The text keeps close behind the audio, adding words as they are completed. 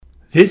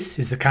This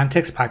is the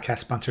Context Podcast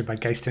sponsored by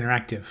Geist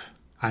Interactive.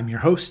 I'm your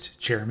host,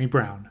 Jeremy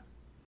Brown.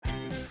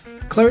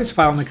 Claris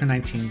FileMaker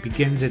 19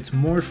 begins its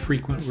more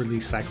frequent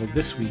release cycle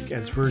this week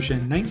as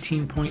version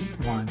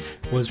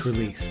 19.1 was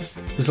released.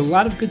 There's a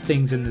lot of good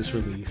things in this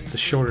release, the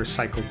shorter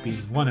cycle being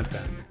one of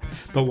them.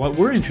 But what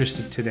we're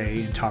interested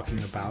today in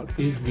talking about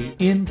is the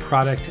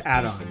in-product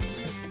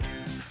add-ons.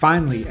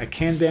 Finally, a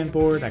Kanban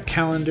board, a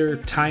calendar,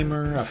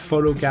 timer, a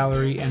photo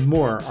gallery, and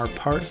more are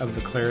part of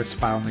the Claris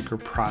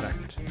FileMaker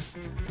product.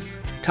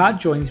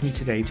 Todd joins me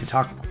today to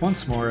talk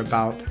once more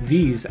about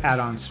these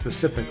add-ons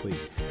specifically.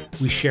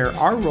 We share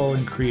our role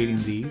in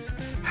creating these,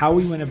 how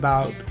we went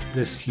about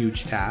this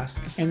huge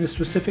task, and the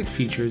specific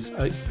features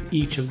of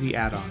each of the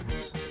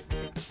add-ons.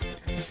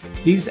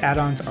 These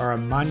add-ons are a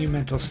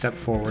monumental step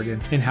forward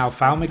in how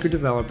FileMaker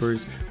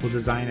developers will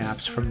design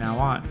apps from now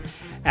on.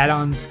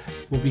 Add-ons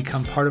will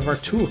become part of our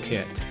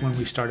toolkit when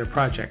we start a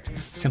project.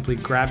 Simply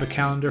grab a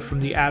calendar from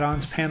the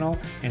add-ons panel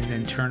and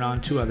then turn on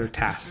to other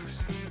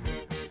tasks.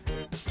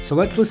 So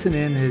let's listen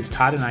in as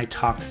Todd and I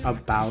talk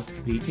about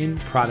the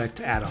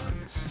in-product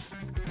add-ons.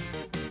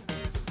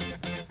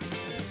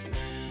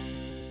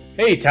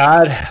 Hey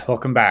Todd,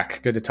 welcome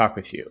back. Good to talk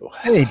with you.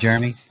 Hey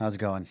Jeremy, how's it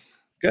going?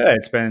 Good.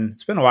 It's been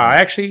a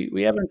while.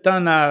 We haven't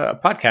done a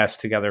podcast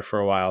together for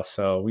a while,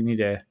 so we need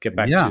to get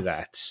back to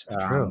that. It's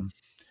true.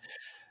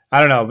 I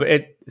don't know,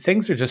 but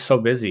things are just so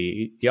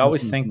busy. You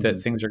always think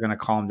that things are going to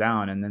calm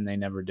down, and then they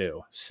never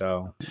do.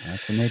 So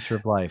that's the nature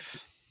of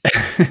life.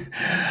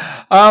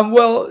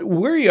 Well,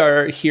 we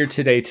are here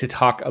today to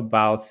talk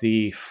about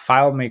the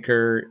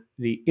FileMaker,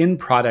 the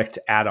in-product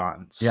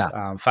add-ons. Yeah.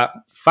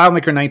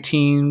 FileMaker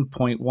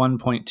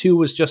 19.1.2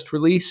 was just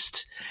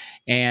released,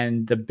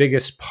 and the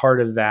biggest part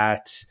of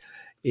that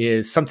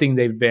is something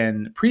they've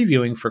been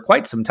previewing for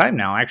quite some time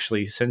now,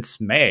 actually,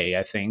 since May,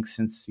 I think,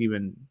 since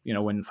even,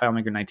 when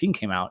FileMaker 19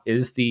 came out,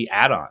 is the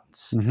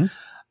add-ons. Mm-hmm.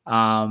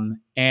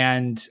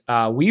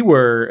 We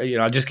were,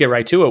 I'll just get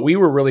right to it. We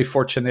were really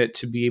fortunate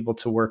to be able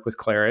to work with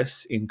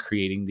Claris in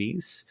creating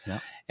these. Yeah.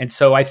 And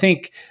so I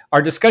think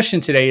our discussion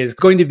today is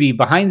going to be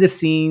behind the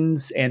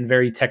scenes and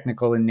very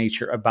technical in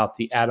nature about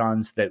the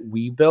add-ons that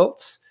we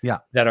built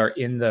that are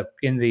in the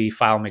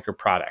FileMaker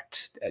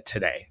product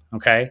today.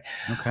 Okay.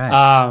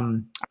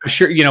 I'm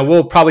sure,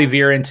 we'll probably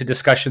veer into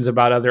discussions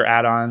about other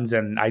add-ons.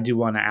 And I do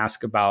want to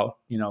ask about,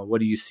 what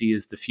do you see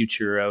as the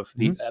future of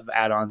of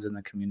add-ons in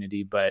the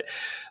community? But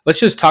let's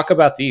just talk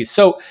about these.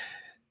 So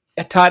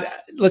Todd,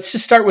 let's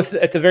just start with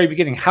at the very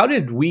beginning. How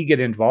did we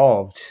get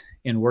involved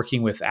in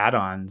working with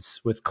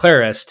add-ons with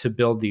Claris to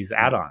build these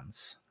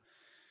add-ons?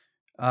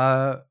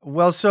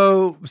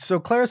 So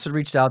Claris had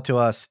reached out to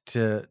us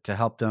to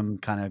help them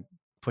kind of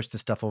push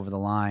this stuff over the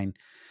line.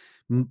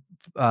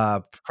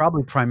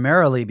 Probably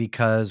primarily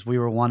because we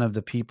were one of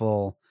the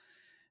people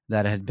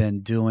that had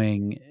been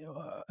doing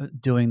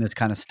this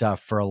kind of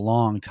stuff for a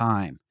long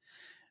time.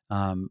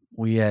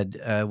 We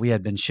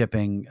had been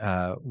shipping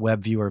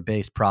web viewer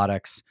based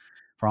products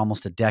for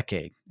almost a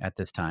decade at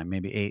this time,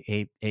 maybe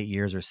eight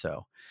years or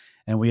so,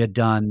 and we had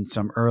done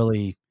some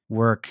early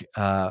work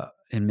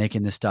in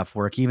making this stuff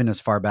work, even as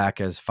far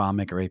back as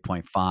FileMaker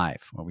 8.5,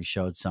 where we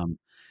showed some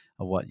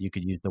of what you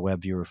could use the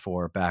web viewer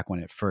for back when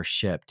it first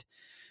shipped.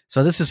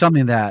 So this is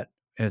something that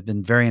has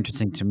been very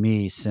interesting to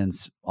me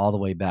since all the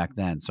way back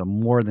then. So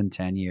more than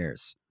 10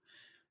 years.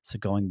 So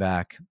going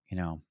back,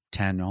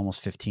 10,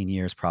 almost 15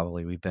 years,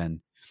 probably we've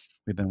been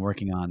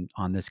working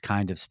on this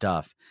kind of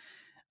stuff.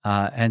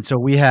 And so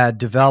we had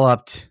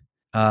developed,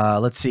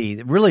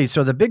 really,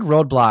 so the big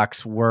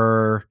roadblocks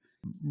were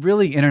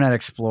really Internet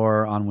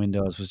Explorer on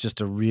Windows was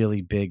just a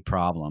really big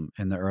problem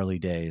in the early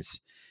days.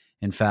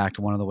 In fact,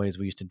 one of the ways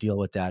we used to deal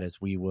with that is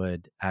we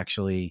would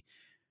actually,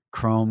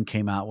 Chrome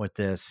came out with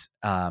this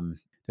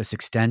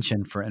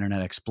extension for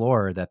Internet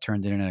Explorer that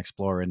turned Internet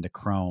Explorer into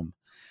Chrome.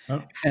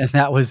 Oh. And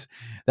that was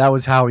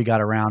how we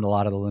got around a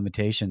lot of the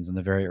limitations in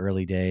the very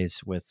early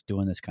days with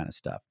doing this kind of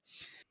stuff.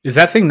 Is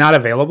that thing not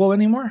available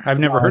anymore? I've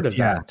never heard of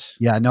that.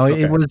 Yeah, no,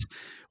 okay. It was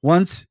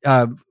once.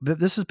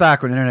 This is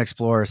back when Internet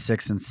Explorer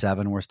 6 and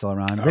 7 were still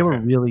around. They were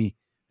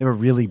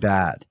really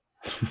bad.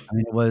 I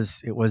mean, it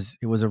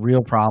was a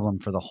real problem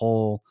for the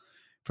whole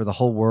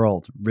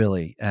world,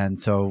 really. And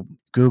so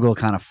Google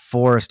kind of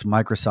forced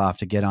Microsoft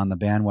to get on the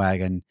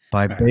bandwagon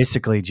by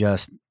basically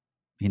just,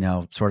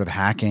 sort of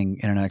hacking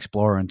Internet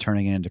Explorer and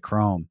turning it into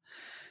Chrome.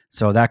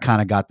 So that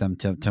kind of got them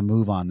to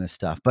move on this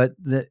stuff. But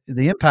the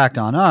impact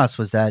on us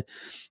was that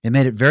it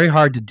made it very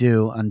hard to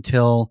do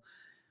until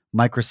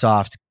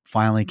Microsoft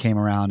finally came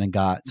around and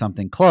got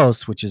something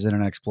close, which is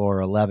Internet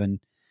Explorer 11,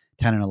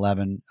 10 and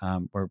 11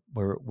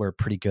 were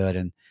pretty good.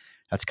 And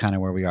that's kind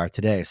of where we are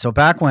today. So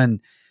back when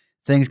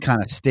things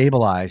kind of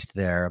stabilized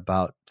there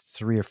about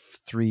 3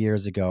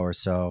 years ago or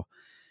so,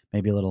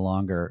 maybe a little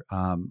longer,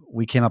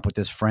 we came up with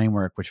this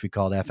framework, which we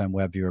called FM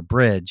Web Viewer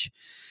Bridge,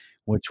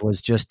 which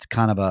was just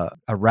kind of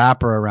a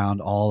wrapper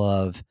around all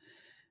of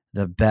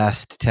the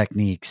best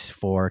techniques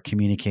for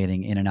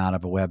communicating in and out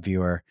of a web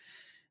viewer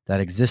that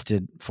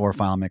existed for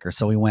FileMaker.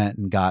 So we went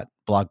and got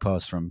blog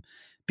posts from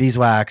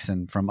beeswax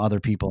and from other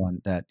people,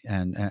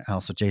 and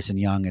also Jason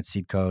Young at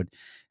Seed Code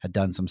had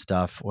done some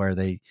stuff where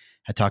they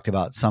had talked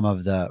about some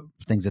of the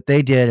things that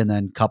they did, and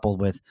then coupled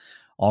with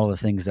all the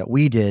things that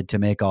we did to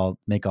make all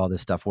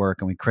this stuff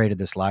work. And we created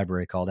this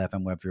library called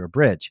FM Web Viewer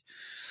Bridge,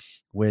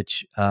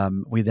 which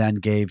we then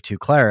gave to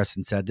Claris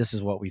and said, this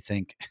is what we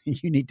think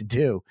you need to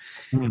do.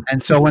 Mm-hmm.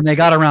 And so when they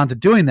got around to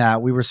doing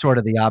that, we were sort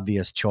of the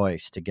obvious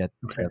choice to get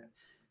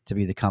to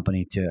be the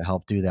company to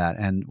help do that.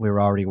 And we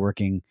were already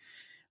working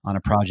on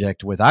a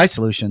project with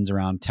iSolutions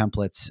around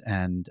templates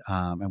and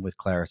with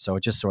Claris. So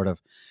it just sort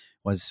of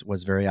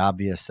was very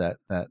obvious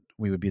that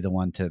we would be the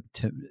one to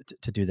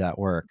do that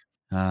work.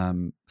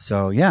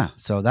 So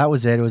that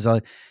was it. It was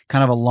a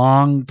kind of a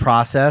long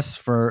process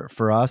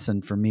for us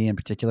and for me in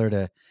particular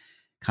to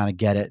kind of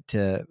get it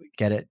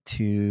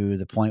to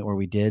the point where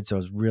we did. So it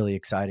was really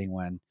exciting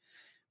when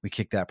we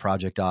kicked that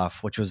project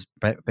off, which was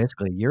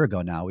basically a year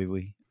ago now.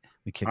 We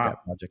kicked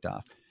that project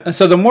off. And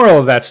so the moral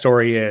of that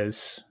story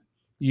is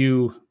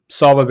you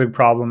solve a big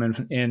problem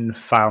in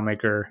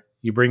FileMaker,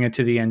 you bring it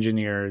to the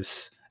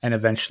engineers, and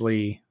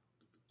eventually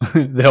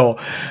they'll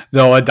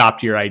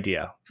adopt your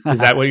idea. Is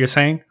that what you're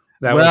saying?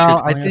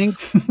 Well, I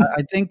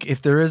think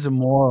if there is a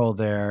moral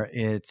there,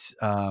 it's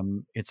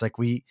like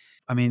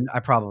I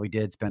probably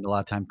did spend a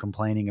lot of time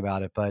complaining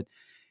about it, but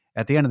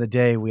at the end of the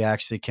day, we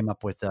actually came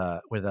up with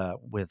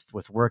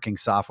working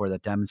software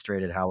that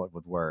demonstrated how it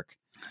would work.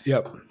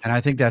 Yep. And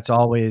I think that's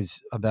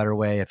always a better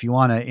way. If you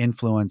want to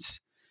influence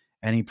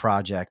any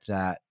project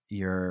that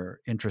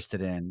you're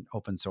interested in,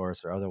 open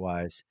source or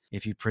otherwise,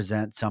 if you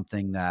present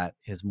something that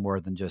is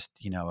more than just,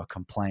 a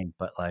complaint,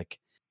 but like,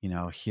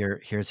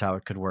 here's how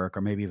it could work,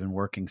 or maybe even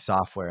working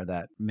software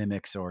that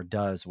mimics or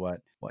does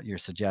what you're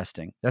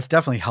suggesting. That's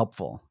definitely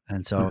helpful.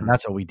 And so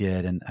that's what we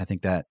did. And I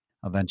think that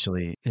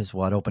eventually is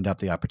what opened up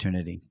the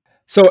opportunity.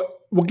 So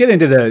we'll get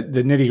into the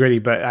nitty gritty,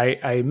 but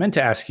I meant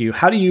to ask you,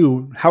 how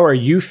are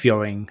you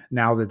feeling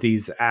now that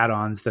these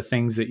add-ons, the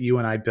things that you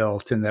and I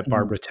built and that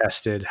Barbara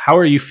tested, how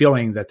are you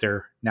feeling that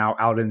they're now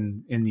out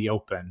in the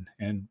open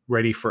and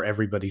ready for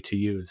everybody to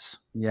use?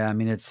 Yeah,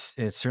 it's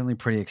certainly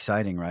pretty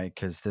exciting, right?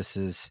 Because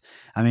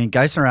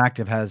Geisler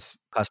Active has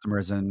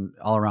customers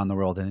all around the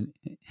world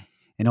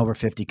in over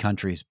 50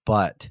 countries,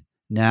 but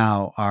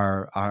now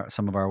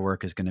some of our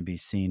work is going to be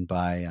seen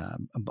by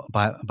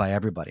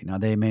everybody. Now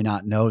they may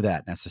not know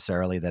that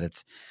necessarily that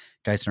it's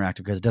Geisler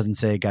Active, because it doesn't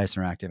say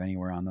Geisler Active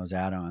anywhere on those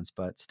add-ons,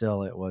 but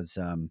still it was,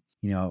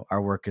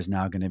 our work is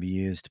now going to be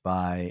used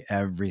by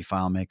every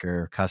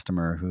FileMaker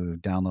customer who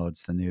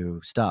downloads the new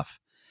stuff.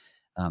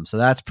 So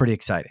that's pretty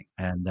exciting.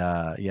 And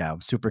I'm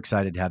super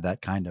excited to have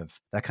that kind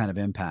of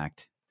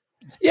impact.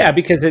 Yeah,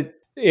 because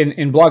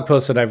in blog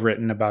posts that I've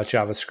written about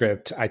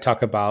JavaScript, I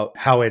talk about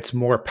how it's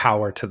more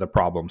power to the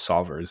problem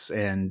solvers.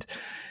 And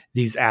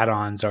these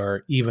add-ons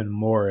are even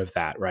more of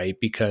that, right?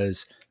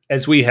 Because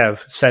as we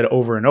have said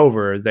over and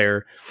over,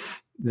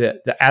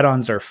 the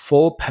add-ons are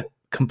full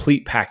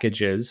complete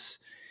packages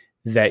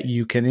that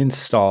you can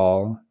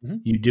install. Mm-hmm.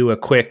 You do a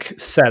quick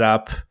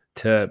setup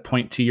to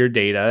point to your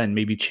data and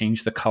maybe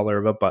change the color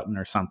of a button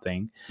or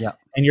something. Yeah.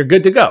 And you're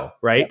good to go,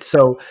 right? Yep.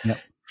 So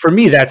for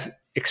me, that's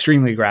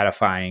extremely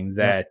gratifying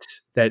that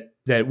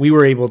we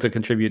were able to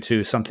contribute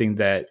to something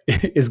that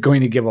is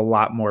going to give a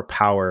lot more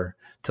power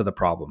to the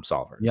problem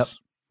solvers. Yep.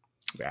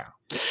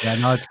 Yeah,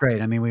 no, it's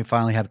great. We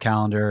finally have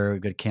calendar,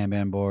 we've got a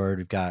Kanban board,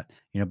 we've got,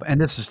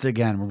 and this is,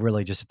 again, we're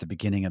really just at the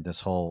beginning of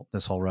this whole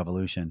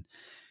revolution.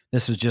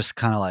 This was just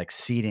kind of like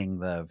seeding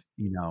the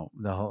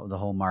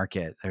whole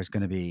market. There's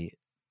going to be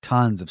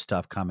tons of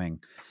stuff coming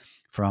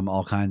from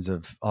all kinds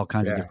of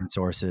different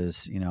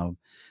sources,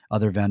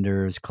 other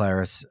vendors.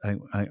 Claris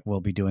I will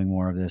be doing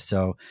more of this.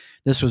 So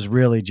this was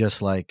really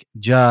just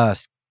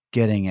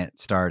getting it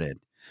started.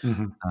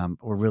 Mm-hmm.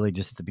 We're really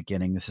just at the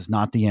beginning. This is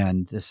not the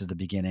end. This is the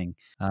beginning.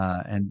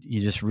 And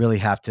you just really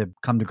have to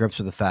come to grips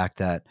with the fact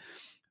that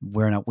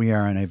we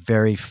are in a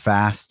very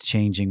fast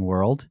changing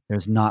world.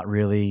 There's not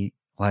really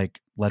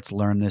let's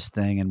learn this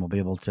thing and we'll be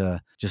able to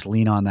just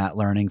lean on that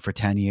learning for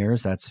 10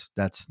 years. That's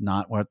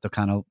not what the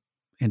kind of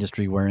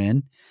industry we're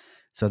in.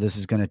 So this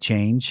is going to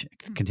change,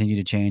 continue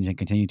to change, and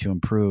continue to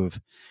improve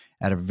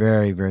at a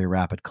very, very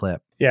rapid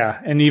clip. Yeah.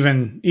 And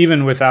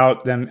even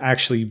without them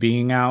actually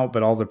being out,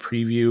 but all the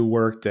preview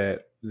work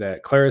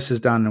that Claris has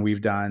done and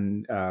we've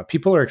done,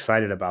 people are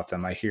excited about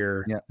them. I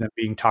hear them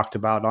being talked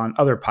about on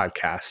other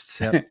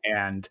podcasts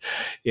and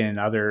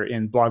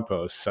in blog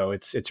posts. So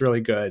it's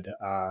really good.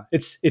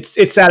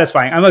 It's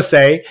satisfying. I must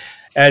say,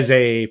 as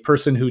a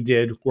person who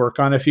did work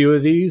on a few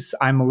of these,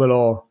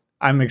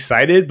 I'm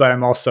excited, but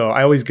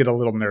I always get a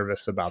little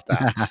nervous about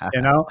that,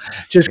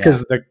 just because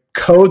the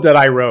code that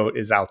I wrote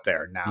is out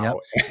there now,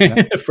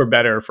 for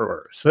better or for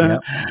worse.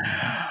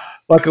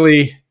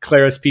 Luckily,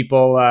 Claris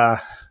people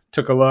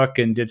took a look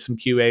and did some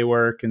QA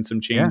work and some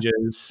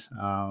changes.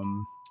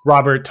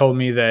 Robert told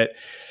me that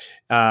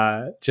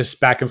just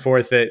back and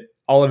forth that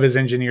all of his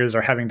engineers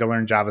are having to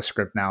learn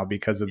JavaScript now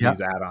because of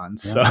these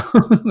add-ons. So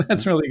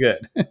that's really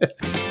good.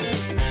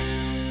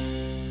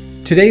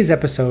 Today's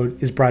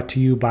episode is brought to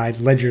you by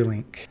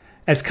LedgerLink.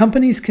 As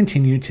companies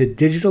continue to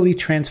digitally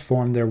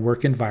transform their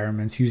work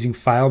environments using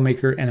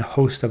FileMaker and a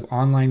host of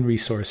online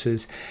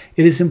resources,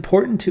 it is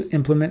important to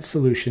implement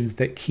solutions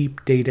that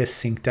keep data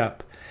synced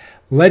up.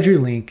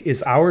 LedgerLink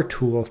is our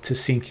tool to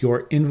sync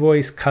your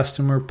invoice,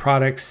 customer,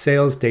 product,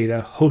 sales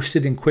data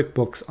hosted in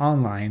QuickBooks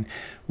Online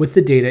with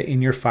the data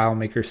in your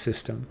FileMaker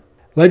system.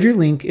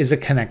 LedgerLink is a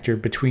connector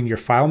between your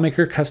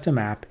FileMaker custom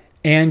app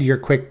and your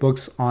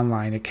QuickBooks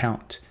Online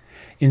account.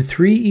 In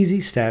 3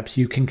 easy steps,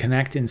 you can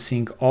connect and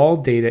sync all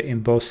data in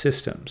both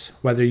systems,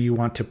 whether you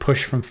want to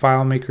push from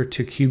FileMaker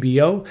to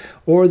QBO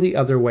or the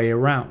other way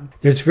around.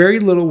 There's very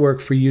little work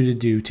for you to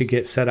do to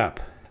get set up.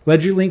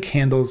 LedgerLink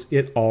handles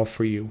it all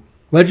for you.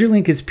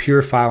 LedgerLink is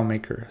pure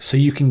FileMaker, so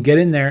you can get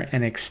in there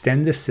and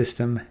extend the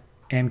system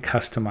and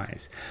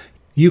customize.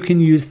 You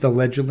can use the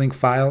LedgerLink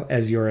file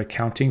as your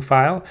accounting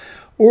file,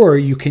 or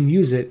you can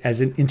use it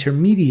as an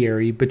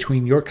intermediary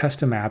between your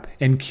custom app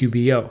and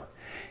QBO.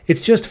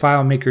 It's just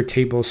FileMaker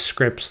tables,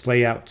 scripts,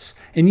 layouts,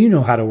 and you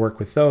know how to work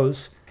with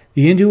those.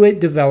 The Intuit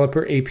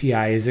Developer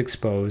API is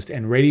exposed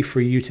and ready for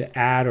you to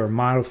add or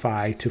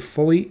modify to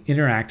fully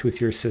interact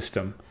with your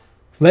system.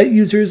 Let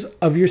users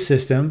of your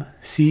system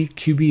see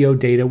QBO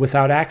data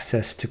without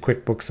access to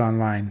QuickBooks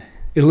Online.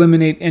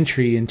 Eliminate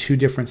entry in 2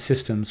 different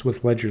systems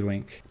with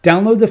LedgerLink.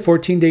 Download the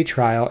 14-day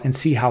trial and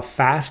see how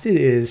fast it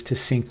is to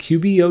sync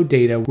QBO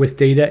data with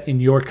data in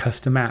your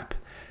custom app.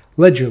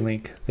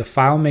 LedgerLink, the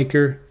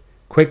FileMaker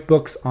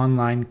QuickBooks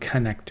Online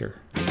connector.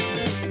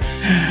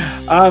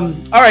 All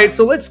right,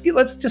 so let's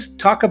just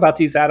talk about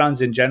these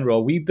add-ons in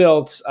general. We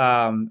built.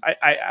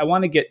 I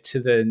want to get to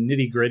the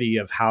nitty-gritty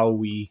of how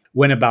we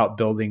went about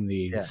building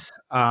these,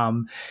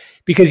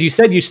 because you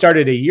said you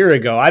started a year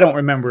ago. I don't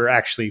remember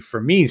actually for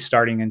me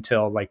starting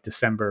until like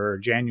December or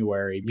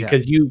January,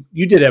 because you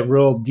did a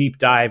real deep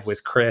dive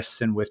with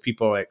Chris and with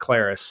people at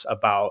Claris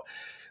about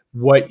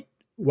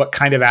what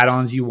kind of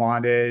add-ons you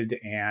wanted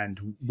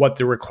and what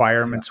the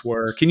requirements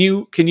were. Can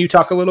you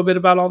talk a little bit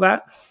about all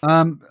that?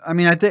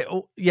 I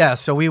think,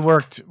 so we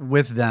worked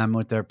with them,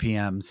 with their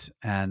PMs,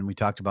 and we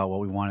talked about what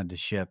we wanted to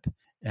ship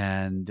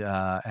and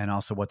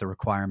also what the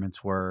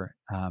requirements were.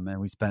 And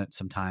we spent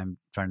some time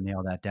trying to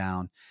nail that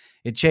down.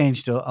 It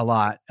changed a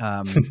lot,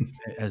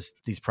 as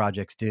these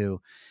projects do,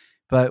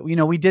 but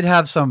we did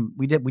have some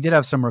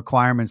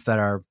requirements that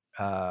are,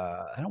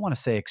 I don't want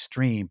to say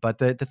extreme, but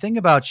the thing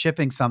about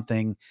shipping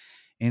something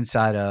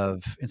inside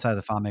of the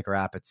FileMaker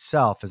app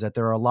itself is that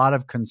there are a lot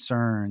of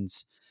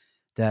concerns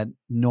that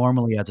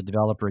normally as a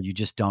developer you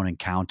just don't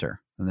encounter,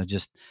 and they're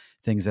just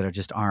things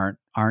that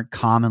aren't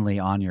commonly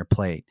on your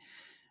plate.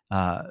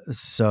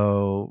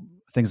 So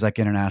things like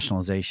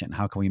internationalization.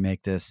 How can we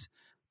make this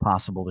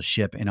possible to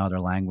ship in other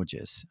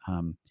languages?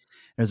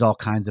 There's all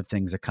kinds of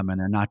things that come in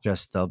there, not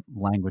just the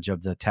language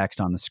of the text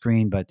on the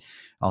screen, but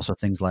also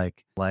things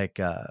like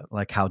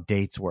how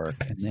dates work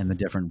in the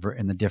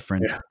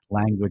different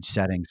language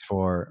settings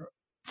for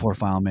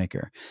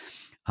FileMaker.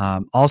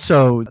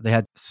 Also, they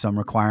had some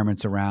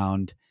requirements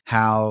around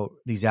how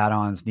these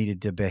add-ons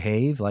needed to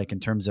behave, like in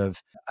terms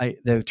of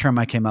the term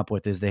I came up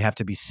with is they have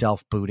to be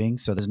self-booting.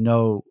 So there's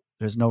no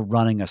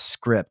running a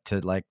script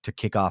to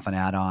kick off an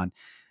add-on.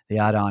 The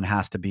add-on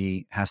has to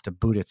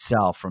boot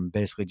itself from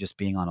basically just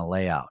being on a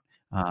layout.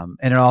 And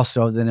it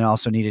also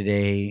needed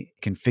a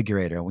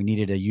configurator. We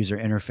needed a user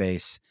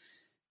interface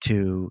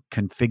to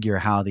configure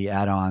how the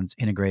add-ons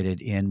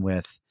integrated in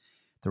with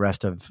the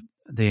rest of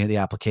the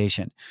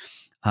application.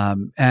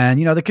 And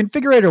the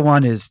configurator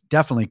one is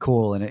definitely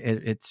cool, and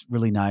it's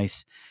really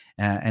nice,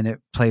 and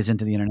it plays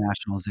into the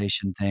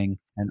internationalization thing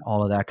and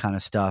all of that kind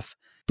of stuff.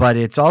 But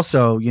it's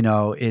also,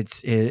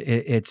 it's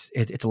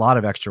a lot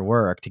of extra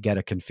work to get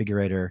a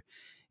configurator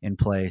in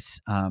place.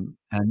 And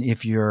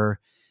if you're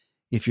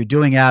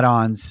doing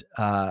add-ons,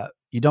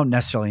 you don't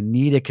necessarily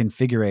need a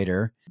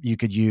configurator. You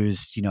could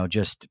use,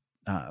 just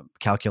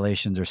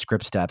calculations or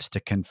script steps to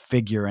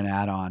configure an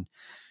add-on.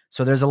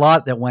 So there's a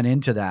lot that went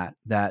into that,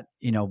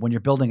 when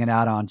you're building an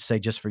add-on, say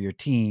just for your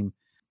team,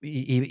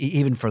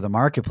 even for the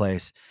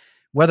marketplace,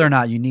 whether or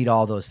not you need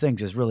all those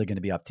things is really going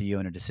to be up to you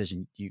and a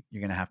decision you're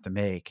going to have to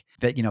make,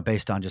 but,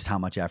 based on just how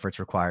much effort's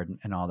required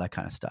and all that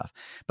kind of stuff.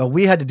 But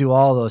we had to do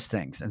all those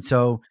things. And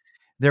so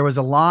there was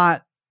a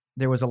lot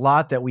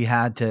that we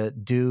had to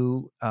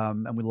do,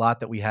 and a lot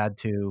that we had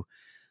to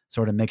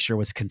sort of make sure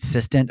was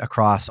consistent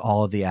across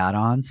all of the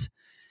add-ons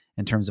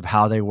in terms of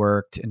how they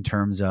worked, in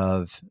terms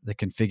of the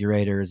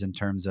configurators, in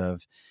terms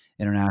of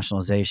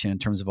internationalization, in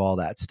terms of all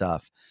that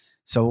stuff.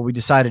 So what we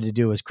decided to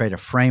do was create a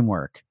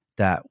framework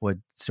that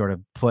would sort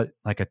of put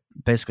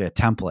basically a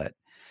template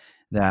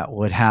that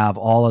would have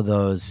all of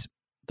those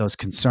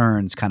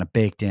concerns kind of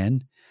baked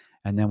in.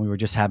 And then we were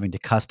just having to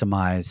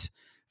customize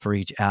for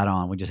each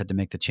add-on. We just had to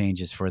make the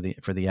changes for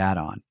the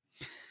add-on.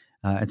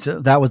 And so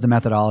that was the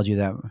methodology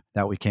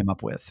that we came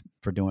up with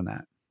for doing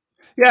that.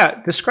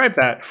 Yeah. Describe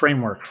that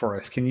framework for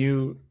us. Can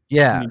you?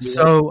 Yeah.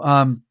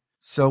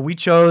 So we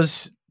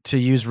chose to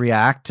use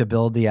React to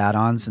build the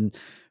add-ons. And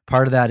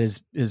part of that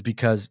is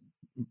because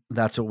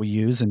that's what we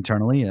use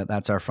internally.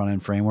 That's our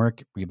front-end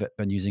framework. We've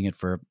been using it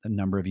for a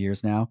number of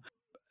years now.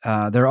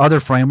 there are other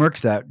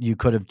frameworks that you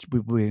could have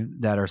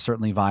that are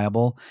certainly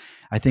viable.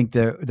 I think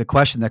the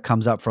question that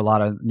comes up for a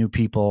lot of new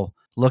people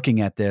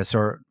looking at this,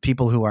 or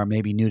people who are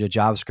maybe new to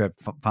JavaScript,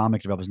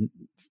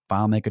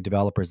 FileMaker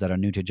developers that are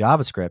new to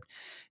JavaScript,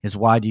 is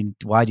why do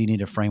you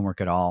need a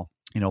framework at all?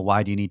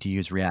 Why do you need to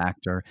use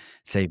React or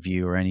say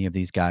Vue or any of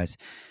these guys?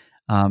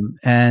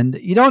 And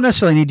you don't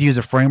necessarily need to use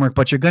a framework,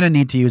 but you're going to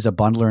need to use a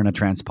bundler and a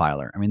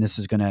transpiler. I mean, this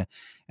is going to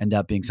end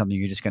up being something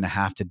you're just going to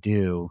have to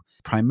do,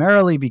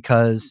 primarily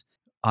because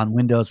on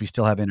Windows, we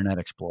still have Internet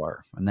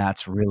Explorer, and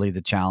that's really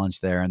the challenge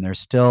there. And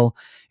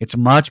it's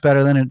much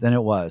better than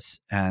it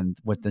was. And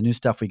with the new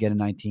stuff we get in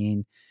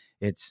 19,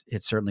 it's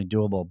certainly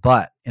doable.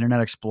 But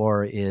Internet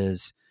Explorer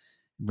is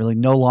really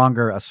no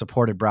longer a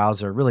supported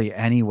browser really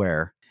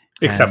anywhere.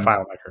 Except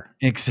FileMaker.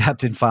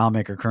 Except in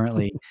FileMaker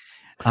currently.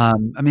 I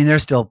mean, there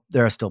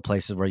are still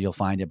places where you'll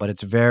find it, but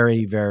it's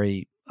very,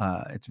 very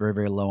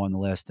low on the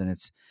list, and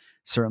it's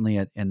certainly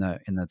in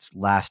its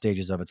last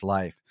stages of its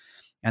life.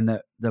 And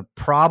the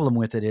problem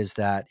with it is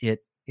that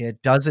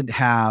it doesn't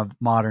have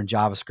modern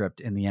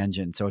JavaScript in the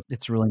engine, so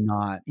it's really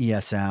not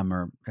ESM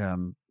or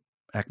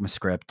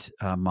ECMAScript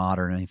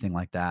modern, anything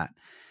like that.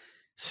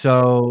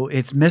 So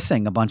it's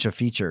missing a bunch of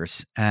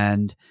features.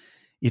 And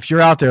if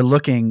you're out there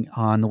looking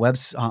on the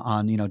webs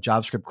on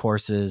JavaScript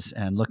courses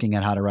and looking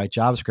at how to write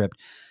JavaScript,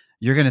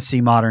 you're going to see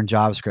modern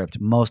JavaScript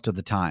most of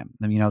the time.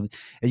 I mean,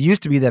 it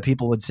used to be that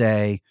people would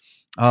say,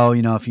 "Oh,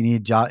 if you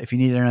need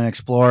Internet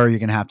Explorer, you're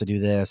going to have to do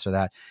this or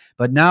that."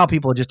 But now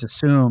people just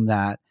assume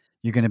that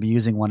you're going to be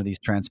using one of these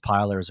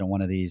transpilers or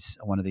one of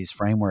these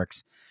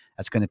frameworks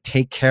that's going to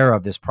take care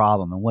of this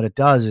problem. And what it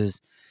does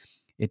is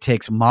it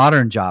takes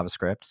modern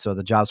JavaScript, so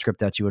the JavaScript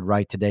that you would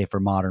write today for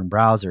modern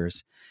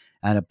browsers,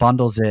 and it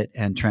bundles it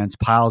and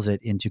transpiles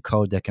it into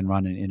code that can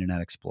run in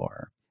Internet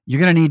Explorer. You're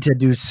going to need to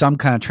do some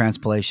kind of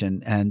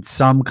transpilation and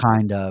some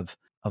kind of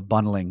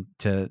bundling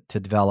to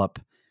develop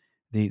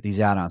these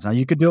add-ons. Now,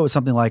 you could do it with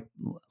something like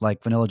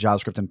vanilla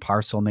JavaScript and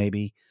Parcel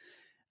maybe,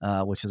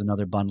 which is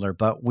another bundler.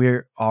 But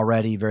we're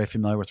already very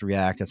familiar with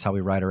React. That's how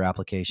we write our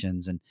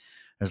applications, and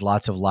there's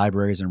lots of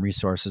libraries and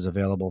resources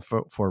available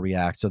for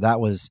React. So that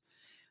was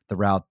the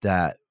route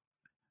that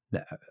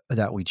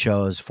we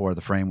chose for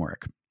the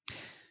framework.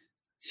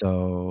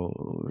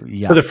 So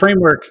yeah. So the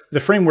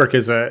framework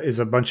is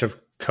a bunch of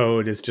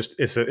code.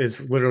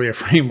 Is literally a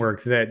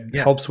framework that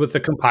helps with the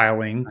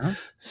compiling. Uh-huh.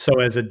 So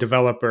as a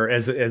developer,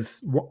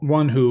 as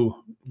one who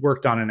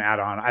worked on an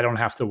add-on, I don't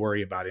have to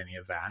worry about any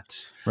of that.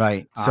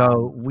 Right.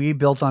 So we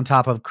built on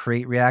top of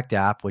Create React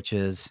App,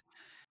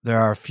 there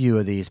are a few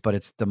of these, but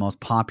it's the most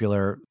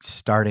popular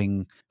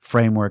starting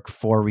framework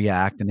for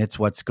React, and it's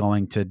what's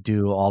going to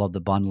do all of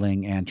the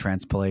bundling and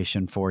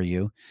transpilation for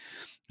you.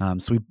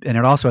 And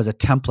it also has a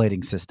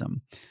templating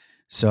system.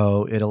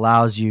 So it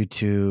allows you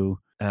to,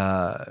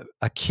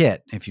 a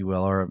kit, if you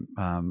will, or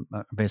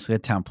basically a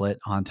template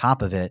on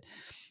top of it,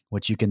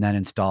 which you can then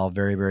install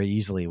very, very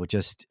easily with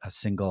just a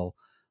single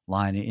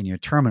line in your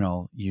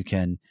terminal. You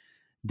can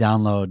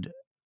download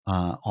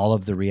all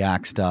of the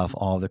React stuff,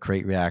 all of the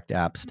Create React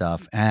App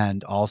stuff,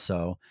 and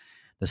also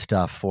the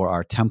stuff for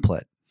our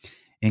template,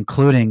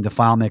 including the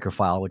FileMaker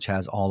file, which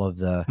has all of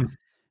the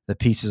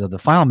pieces of the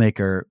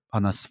FileMaker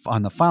on the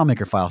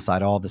FileMaker file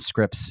side, all the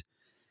scripts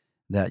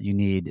that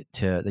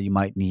you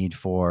might need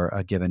for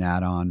a given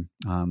add-on.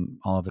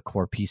 All of the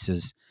core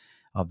pieces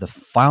of the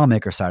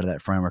FileMaker side of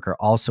that framework are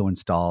also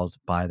installed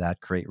by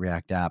that Create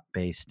React App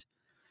based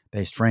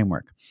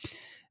framework.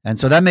 And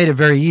so that made it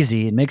very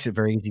easy. It makes it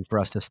very easy for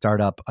us to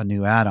start up a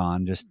new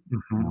add-on just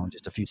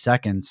a few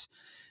seconds.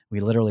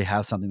 We literally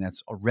have something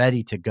that's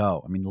ready to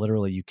go. I mean,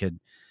 literally you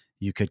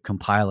could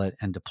compile it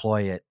and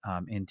deploy it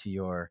into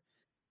your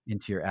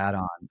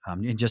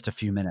add-on in just a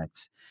few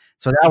minutes.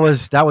 So that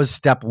was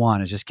step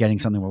one, is just getting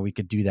something where we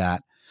could do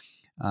that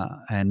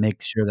and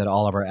make sure that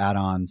all of our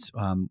add-ons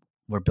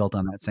were built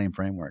on that same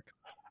framework.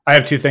 I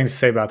have two things to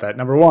say about that.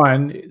 Number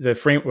one,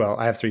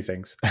 I have three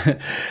things.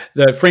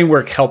 The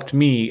framework helped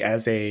me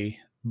as a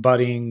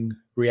budding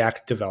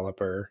React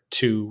developer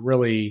to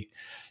really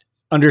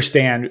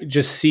understand,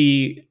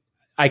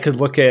 I could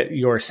look at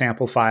your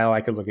sample file.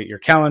 I could look at your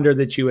calendar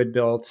that you had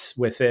built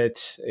with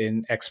it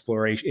in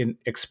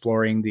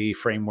exploring the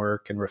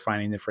framework and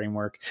refining the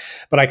framework.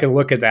 But I could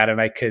look at that and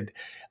I could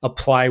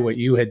apply what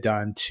you had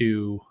done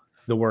to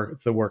the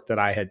work that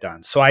I had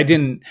done. So I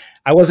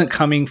wasn't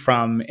coming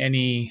from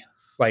any,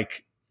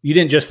 you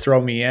didn't just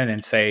throw me in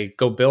and say,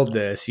 go build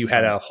this. You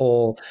had a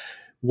whole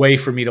way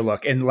for me to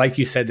look. And like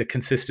you said, the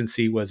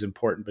consistency was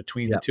important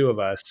between the two of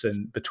us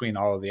and between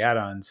all of the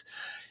add-ons.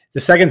 The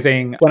second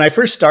thing, when I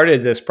first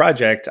started this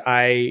project,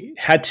 I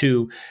had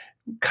to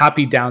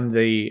copy down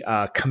the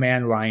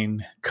command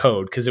line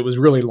code because it was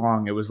really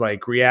long. It was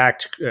like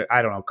React,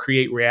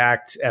 create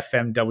React,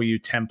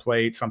 FMW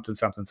template,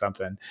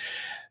 something.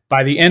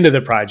 by the end of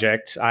the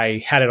project,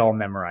 I had it all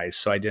memorized,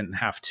 so I didn't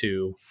have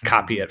to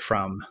copy it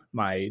from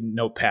my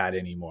notepad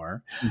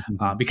anymore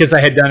because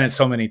I had done it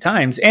so many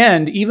times.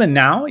 And even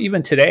now,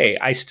 even today,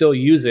 I still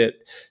use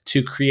it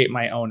to create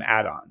my own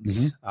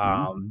add-ons,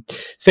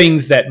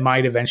 things that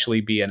might eventually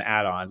be an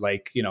add-on.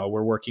 Like,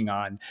 we're working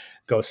on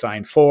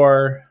GoSign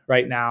 4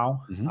 right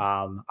now.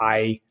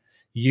 I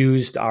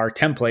used our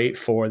template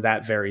for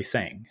that very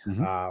thing.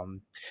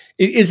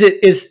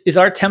 Is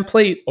our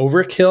template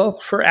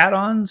overkill for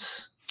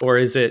add-ons, or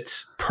is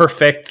it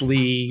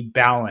perfectly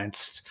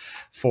balanced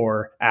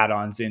for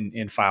add-ons in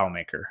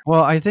FileMaker?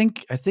 Well, I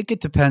think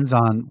it depends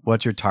on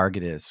what your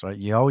target is, right?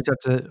 You always have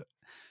to.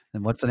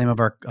 And what's the name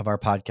of our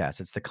podcast?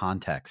 It's the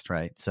context,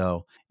 right?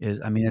 So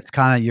it's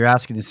kind of, you're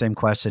asking the same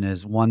question: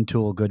 is one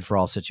tool good for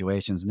all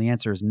situations? And the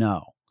answer is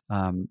no.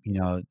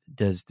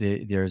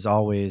 There's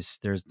always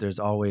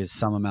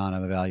some amount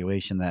of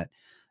evaluation that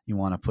you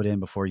want to put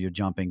in before you're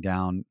jumping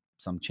down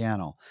some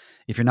channel.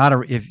 If you're not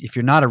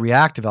a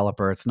React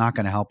developer, it's not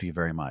going to help you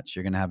very much.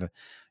 You're going to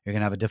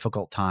have a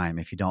difficult time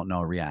if you don't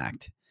know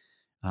React.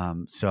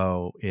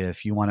 So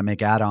if you want to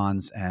make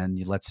add-ons and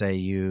let's say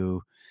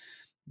you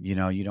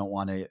don't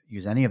want to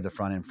use any of the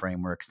front end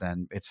frameworks,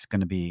 then it's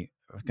going to be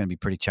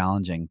pretty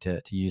challenging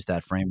to use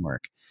that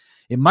framework.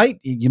 You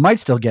might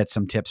still get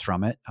some tips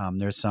from it.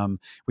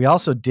 We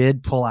also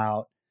did pull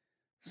out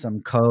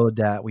some code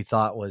that we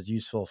thought was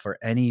useful for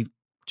any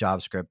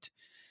JavaScript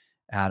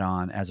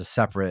add-on as a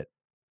separate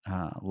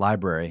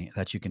library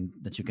that you can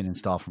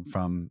install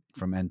from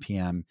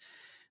npm,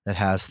 that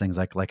has things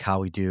like how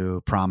we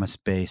do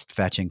promise-based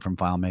fetching from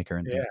FileMaker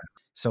and things.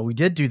 So we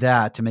did do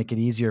that to make it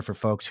easier for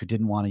folks who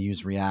didn't want to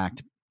use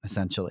React,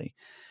 essentially.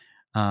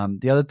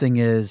 The other thing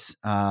is,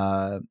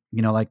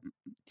 like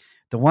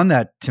the one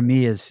that to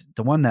me is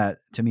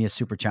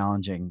super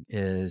challenging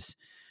is,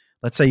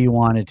 let's say you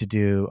wanted to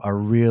do a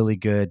really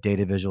good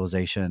data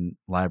visualization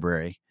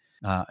library,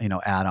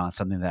 add-on,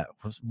 something that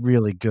was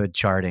really good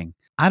charting.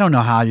 I don't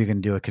know how you're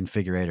going to do a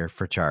configurator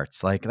for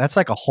charts. Like that's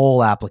like a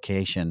whole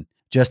application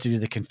just to do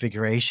the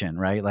configuration,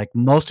 right? Like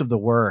most of the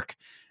work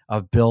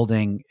of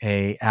building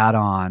a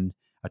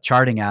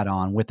charting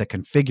add-on with a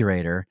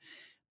configurator,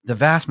 the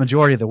vast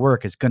majority of the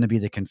work is going to be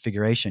the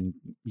configuration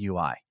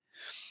UI.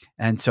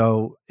 And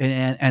so,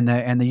 and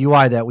the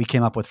UI that we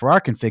came up with for our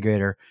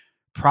configurator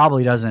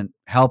probably doesn't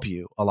help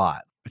you a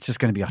lot. It's just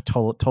going to be a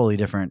totally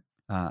different,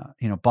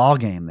 ball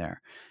game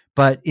there.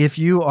 But if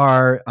you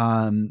are,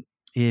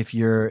 if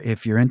you're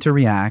into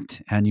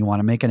React and you want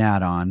to make an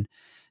add-on,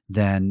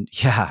 then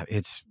yeah,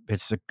 it's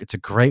a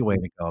great way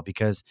to go,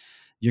 because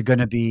you're going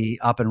to be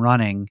up and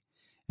running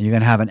and you're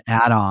going to have an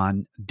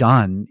add-on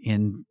done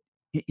in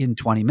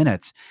 20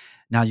 minutes.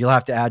 Now you'll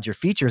have to add your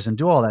features and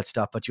do all that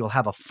stuff, but you'll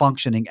have a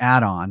functioning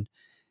add-on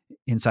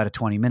inside of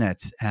 20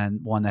 minutes, and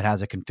one that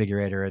has a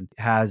configurator and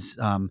has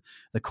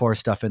the core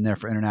stuff in there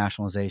for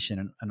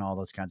internationalization and all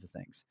those kinds of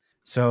things.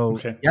 So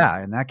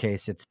yeah, in that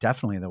case, it's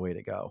definitely the way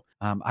to go.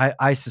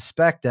 I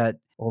suspect that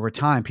over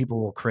time,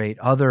 people will create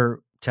other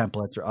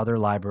templates or other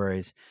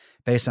libraries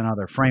based on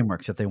other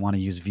frameworks. If they want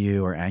to use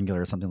Vue or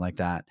Angular or something like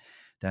that,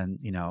 then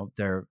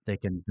they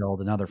can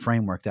build another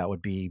framework that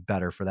would be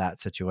better for that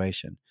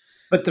situation.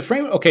 But the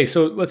framework, okay,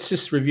 so let's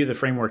just review the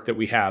framework that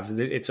we have.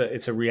 It's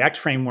a React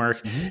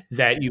framework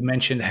that you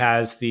mentioned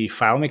has the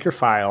FileMaker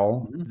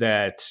file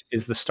that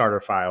is the starter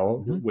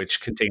file,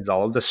 which contains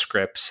all of the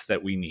scripts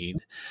that we need.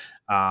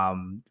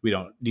 We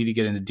don't need to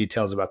get into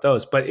details about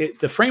those, but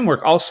the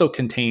framework also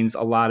contains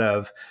a lot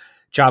of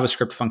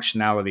JavaScript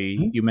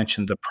functionality. You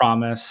mentioned the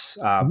promise,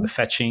 the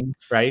fetching,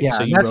 right? Yeah,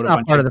 so that's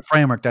not part of the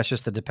framework. That's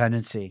just a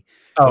dependency.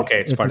 Oh, okay,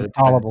 it's part of the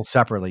installable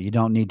separately. You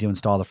don't need to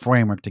install the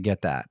framework to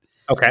get that.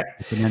 Okay,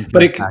 it's an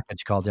NPM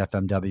package called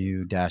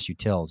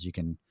FMW-utils. You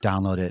can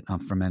download it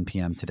from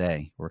NPM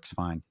today. Works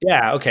fine.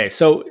 Yeah. Okay.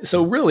 So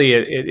really,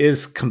 it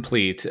is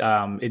complete.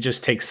 It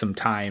just takes some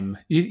time.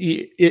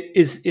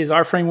 Is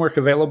our framework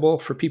available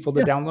for people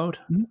to download?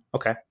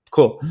 Okay.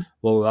 Cool.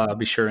 We'll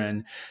be sure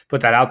and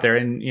put that out there.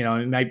 And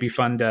it might be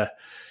fun to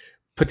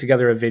put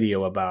together a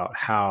video about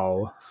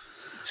how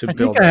to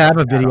build. I think I have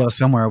a video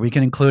somewhere. We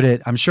can include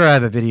it. I'm sure I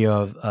have a video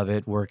of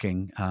it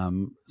working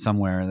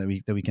somewhere that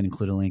we can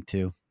include a link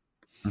to.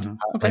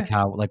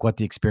 Like what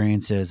the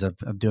experience is of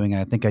doing it.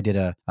 I think I did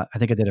a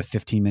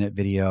 15-minute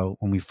video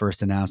when we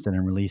first announced it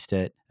and released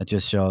it. That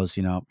just shows,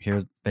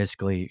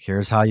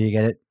 here's how you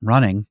get it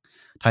running.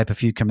 Type a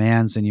few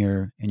commands in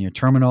your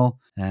terminal,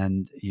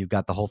 and you've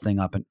got the whole thing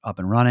up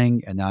and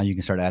running. And now you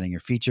can start adding your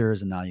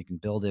features, and now you can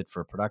build it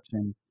for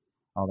production.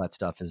 All that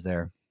stuff is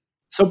there.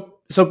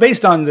 So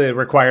based on the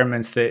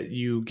requirements that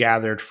you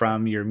gathered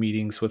from your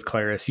meetings with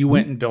Claris, you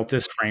went and built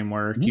this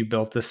framework. You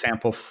built the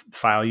sample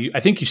file. I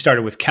think you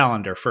started with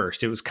Calendar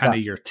first. It was kind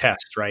of your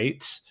test,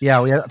 right? Yeah,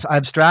 I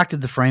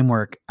abstracted the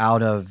framework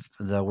out of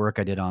the work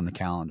I did on the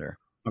calendar.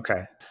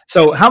 Okay.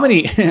 So how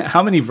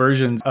many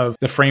versions of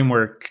the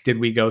framework did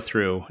we go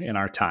through in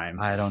our time?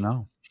 I don't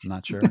know. I'm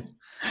not sure.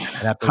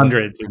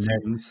 Hundreds, it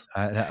seems.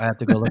 I have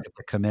to go look at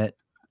the commit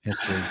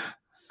history.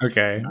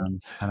 Okay.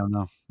 I don't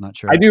know. Not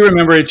sure. I do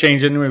remember it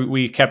changing.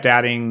 We kept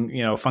adding,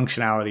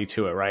 functionality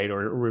to it, right,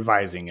 or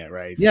revising it,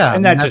 right. So, Yeah, I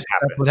and mean that just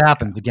that's what happens.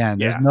 happens. Again,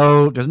 Yeah,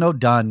 there's no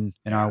done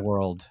in our yeah.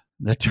 world.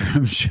 The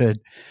term should,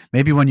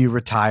 maybe when you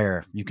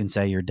retire, you can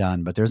say you're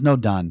done, but there's no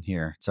done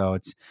here. So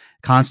it's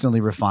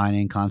constantly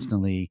refining,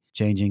 constantly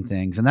changing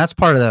things, and that's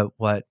part of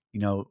what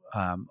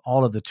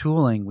all of the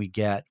tooling we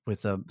get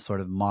with the sort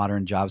of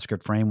modern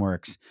JavaScript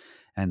frameworks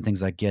and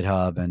things like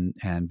GitHub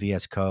and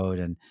VS Code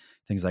and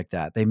things like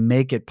that. They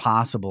make it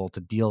possible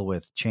to deal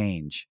with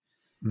change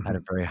at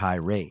a Mhm. very high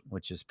rate,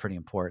 which is pretty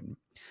important.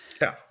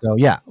 Yeah. So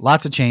yeah,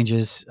 lots of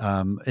changes.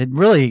 It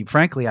really,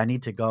 frankly, I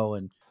need to go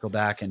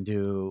back and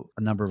do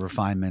a number of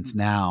refinements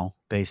now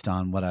based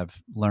on what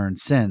I've learned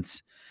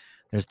since.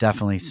 There's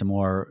definitely some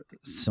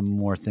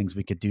more things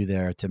we could do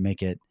there to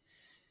make it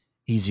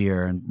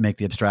easier and make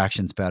the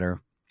abstractions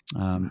better.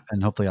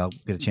 And hopefully I'll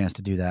get a chance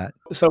to do that.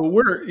 So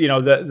we're,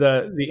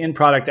 the in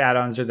product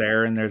add-ons are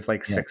there, and there's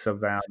like Yeah. 6 of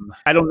them.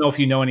 I don't know if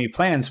you know any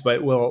plans,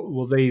 but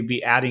will they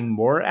be adding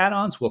more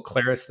add-ons? Will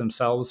Claris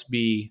themselves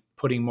be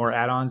putting more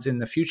add-ons in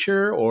the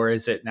future, or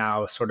is it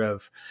now sort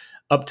of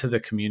up to the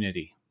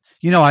community?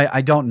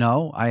 I don't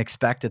know. I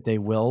expect that they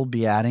will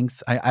be adding.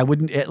 I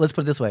wouldn't. Let's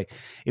put it this way: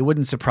 it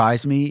wouldn't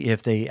surprise me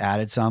if they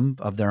added some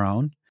of their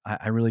own.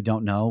 I really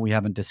don't know. We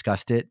haven't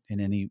discussed it in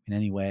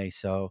any way.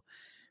 So,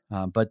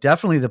 but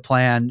definitely the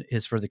plan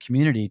is for the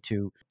community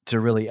to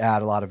really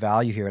add a lot of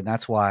value here, and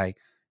that's why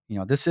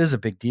this is a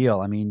big deal.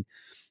 I mean,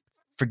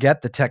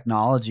 forget the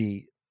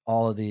technology,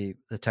 all of the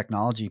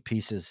technology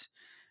pieces.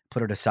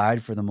 Put it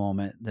aside for the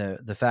moment.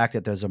 The fact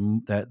that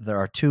that there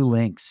are 2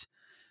 links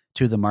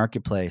to the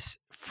marketplace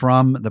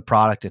from the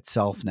product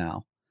itself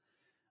now.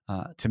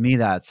 To me,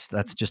 that's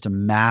just a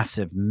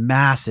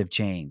massive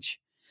change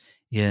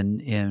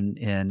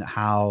in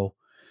how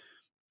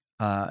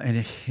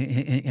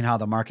in how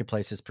the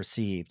marketplace is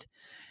perceived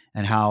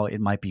and how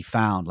it might be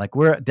found. Like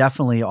we're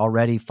definitely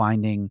already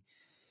finding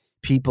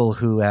people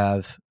who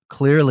have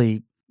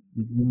clearly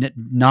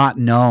not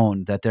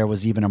known that there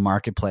was even a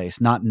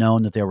marketplace, not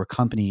known that there were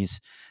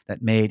companies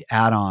that made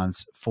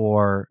add-ons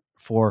for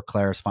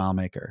Claris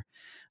FileMaker.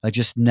 Like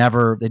just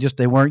never,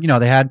 they weren't,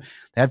 they had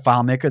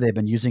FileMaker. They've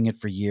been using it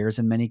for years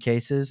in many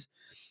cases,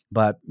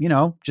 but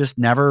just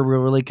never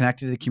were really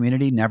connected to the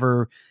community,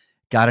 never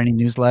got any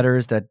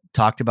newsletters that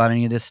talked about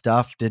any of this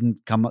stuff, didn't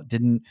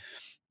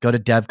go to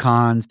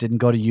DevCons, didn't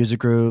go to user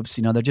groups.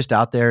 They're just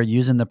out there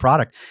using the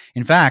product.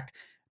 In fact,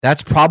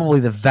 that's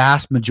probably the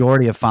vast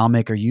majority of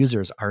FileMaker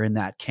users are in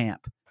that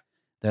camp.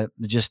 That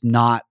they're just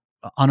not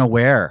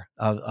unaware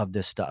of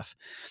this stuff.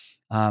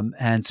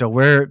 And so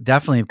we're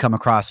definitely come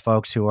across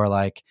folks who are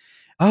like,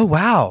 oh,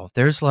 wow,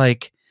 there's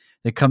like,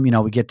 they come,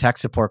 we get tech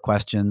support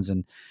questions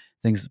and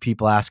things,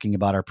 people asking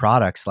about our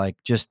products, like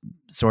just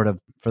sort of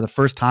for the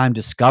first time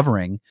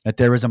discovering that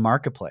there is a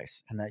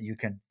marketplace and that you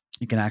can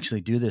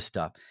actually do this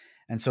stuff.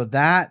 And so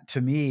that to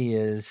me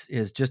is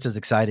just as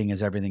exciting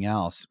as everything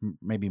else,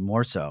 maybe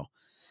more so,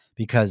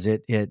 because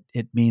it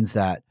means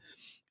that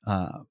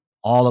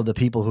all of the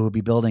people who will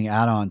be building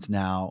add-ons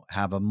now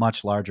have a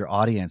much larger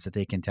audience that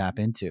they can tap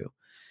into.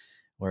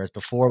 Whereas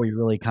before we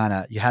really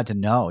you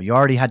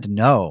already had to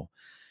know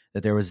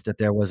that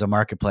there was a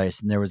marketplace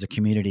and there was a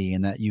community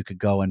and that you could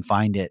go and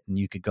find it and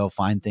you could go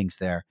find things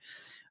there.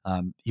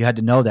 You had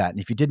to know that. And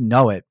if you didn't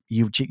know it,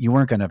 you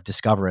weren't going to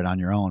discover it on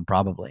your own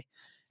probably.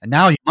 And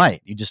now you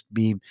might. You just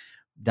be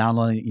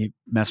downloading, you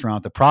mess around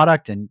with the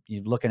product and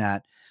you're looking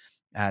at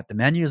the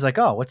menu is like,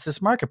 oh, what's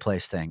this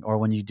marketplace thing? Or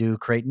when you do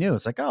create new,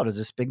 it's like, oh, there's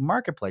this big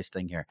marketplace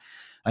thing here.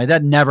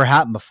 That never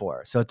happened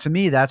before. So to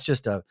me, that's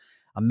just a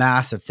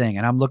massive thing.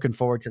 And I'm looking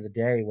forward to the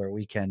day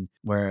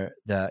where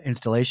the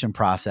installation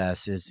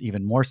process is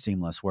even more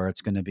seamless, where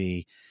it's going to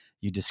be,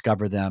 you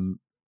discover them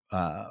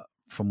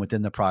from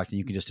within the product and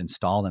you can just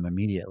install them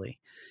immediately.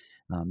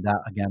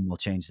 That again will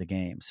change the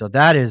game. So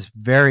that is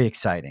very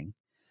exciting.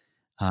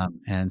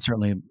 And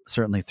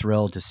certainly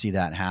thrilled to see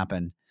that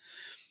happen.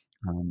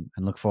 And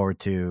look forward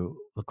to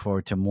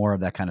more of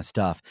that kind of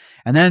stuff.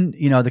 And then,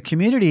 the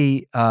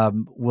community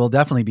will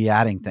definitely be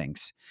adding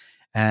things.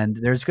 And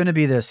there's going to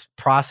be this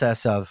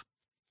process of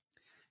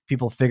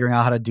people figuring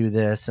out how to do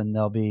this. And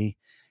there'll be,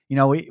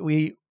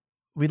 we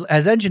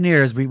as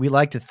engineers, we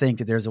like to think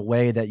that there's a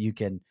way that you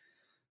can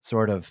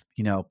sort of,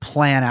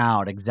 plan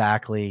out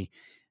exactly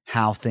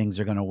how things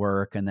are going to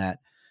work and that,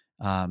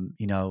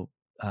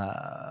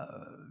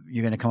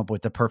 you're going to come up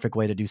with the perfect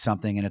way to do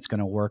something and it's going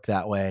to work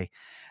that way.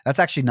 That's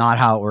actually not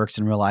how it works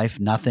in real life.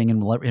 Nothing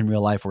in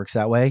real life works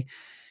that way.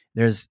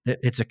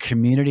 It's a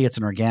community, it's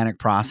an organic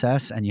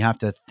process, and you have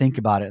to think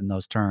about it in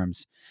those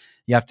terms.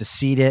 You have to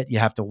seed it, you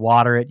have to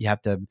water it, you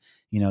have to,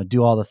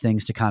 do all the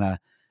things to kind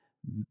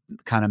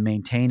of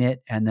maintain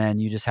it, and then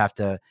you just have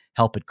to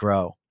help it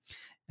grow.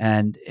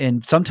 And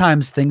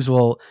sometimes things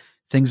will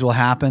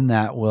happen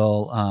that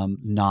will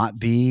not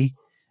be,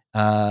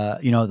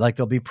 like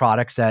there'll be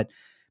products that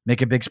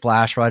make a big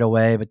splash right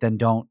away, but then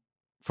don't,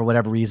 for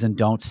whatever reason,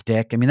 don't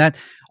stick. I mean, that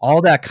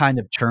all that kind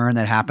of churn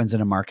that happens in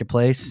a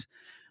marketplace,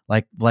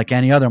 like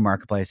any other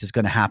marketplace, is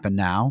going to happen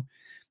now.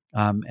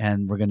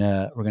 And we're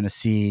gonna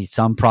see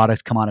some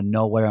products come out of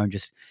nowhere and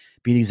just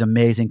be these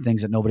amazing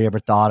things that nobody ever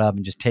thought of,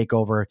 and just take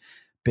over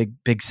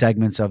big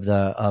segments of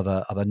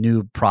a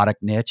new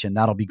product niche, and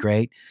that'll be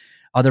great.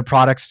 Other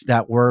products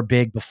that were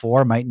big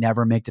before might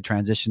never make the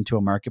transition to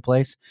a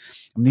marketplace.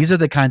 And these are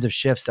the kinds of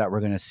shifts that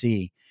we're going to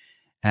see,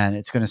 and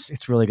it's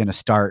really going to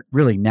start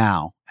really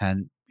now,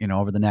 and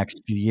over the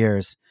next few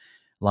years,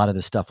 a lot of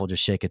this stuff will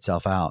just shake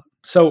itself out.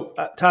 So,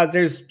 Todd,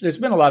 there's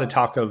been a lot of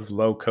talk of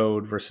low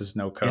code versus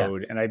no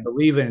code, and I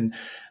believe in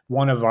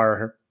one of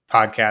our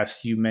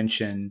podcasts you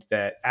mentioned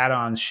that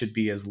add-ons should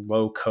be as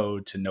low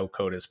code to no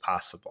code as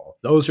possible.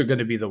 Those are going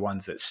to be the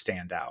ones that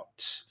stand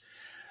out.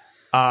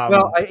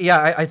 Well,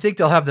 I think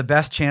they'll have the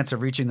best chance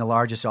of reaching the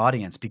largest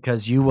audience,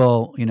 because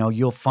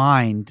you'll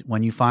find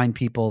when you find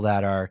people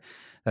that are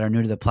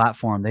new to the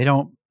platform,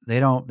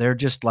 they're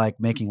just like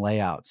making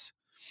layouts.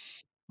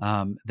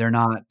 They're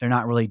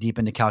not really deep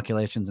into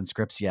calculations and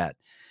scripts yet.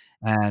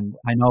 And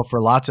I know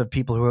for lots of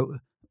people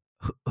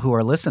who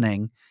are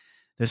listening,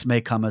 this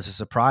may come as a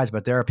surprise,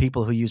 but there are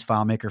people who use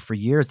FileMaker for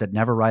years that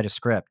never write a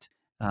script.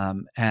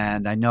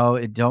 And I know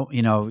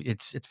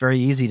it's very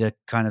easy to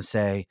kind of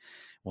say,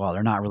 well,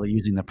 they're not really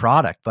using the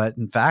product, but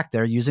in fact,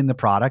 they're using the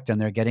product and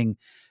they're getting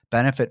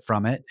benefit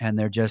from it. And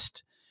they're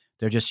just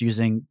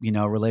using,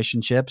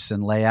 relationships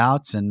and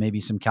layouts and maybe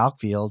some calc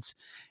fields,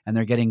 and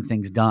they're getting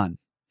things done.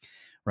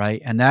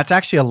 Right. And that's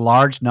actually a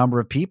large number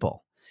of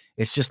people.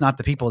 It's just not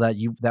the people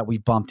that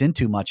we've bumped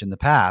into much in the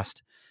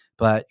past.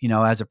 But,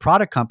 as a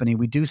product company,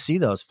 we do see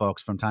those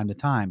folks from time to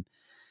time.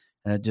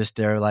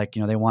 They're like,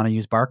 they want to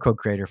use Barcode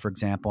Creator, for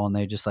example. And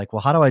they just like,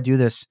 well, how do I do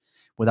this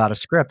without a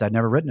script? I've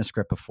never written a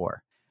script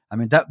before. I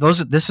mean,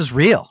 this is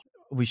real.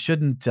 We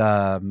shouldn't,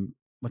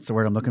 what's the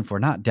word I'm looking for?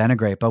 Not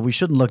denigrate, but we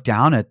shouldn't look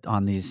down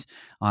on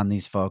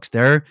these folks.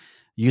 They're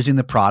using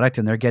the product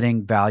and they're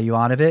getting value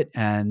out of it.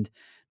 And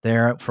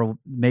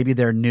maybe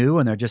they're new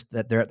and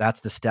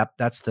that's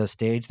the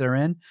stage they're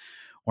in,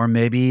 or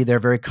maybe they're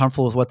very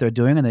comfortable with what they're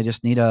doing and they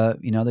just need a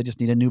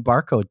new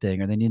barcode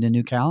thing, or they need a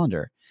new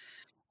calendar.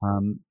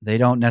 They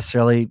don't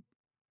necessarily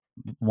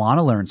want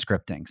to learn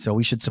scripting. So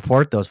we should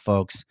support those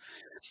folks.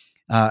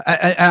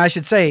 I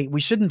should say,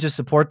 we shouldn't just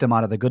support them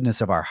out of the goodness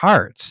of our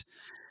hearts.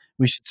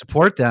 We should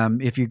support them.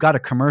 If you've got a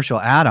commercial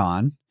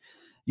add-on,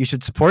 you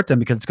should support them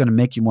because it's going to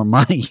make you more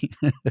money.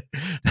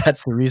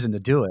 That's the reason to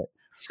do it.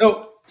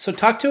 So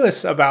talk to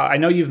us about, I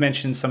know you've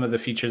mentioned some of the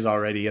features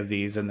already of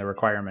these and the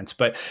requirements,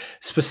 but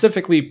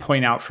specifically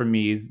point out for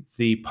me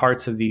the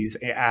parts of these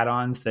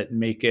add-ons that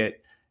make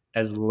it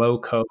as low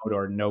code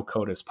or no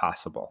code as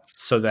possible.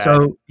 So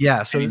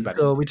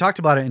we talked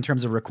about it in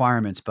terms of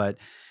requirements, but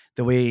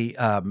the way,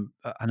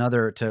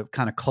 to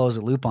kind of close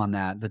a loop on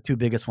that, the two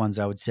biggest ones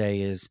I would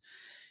say is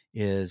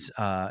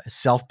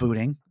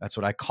self-booting. That's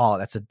what I call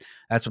it.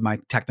 That's what my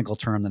technical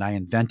term that I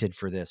invented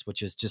for this,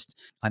 which is just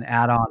an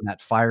add-on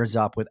that fires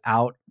up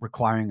without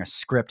requiring a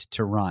script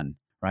to run,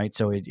 right?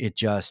 So it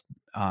just,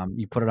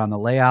 you put it on the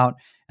layout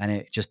and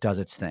it just does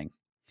its thing.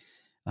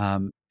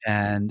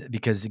 And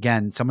because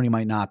again, somebody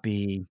might not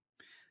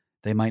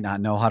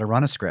know how to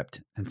run a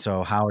script. And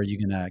so how are you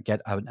going to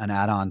get an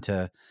add-on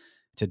to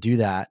do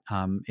that?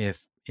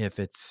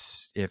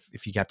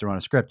 If you have to run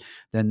a script,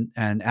 and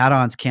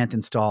add-ons can't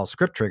install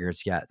script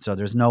triggers yet. So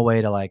there's no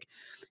way to like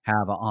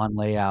have an on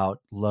layout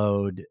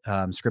load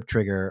script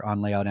trigger,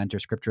 on layout enter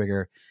script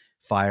trigger,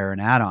 fire an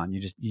add-on. You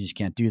just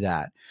can't do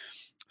that.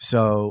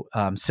 So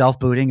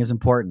self-booting is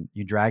important.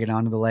 You drag it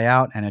onto the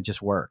layout and it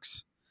just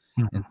works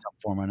in some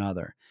form or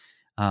another.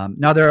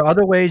 Now there are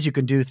other ways you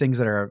can do things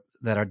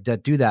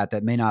that do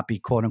that may not be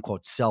quote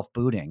unquote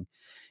self-booting.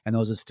 And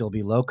those would still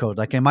be low code.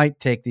 Like I might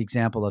take the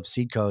example of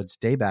Seedcode's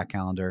Dayback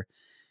Calendar.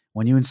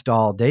 When you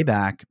install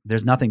Dayback,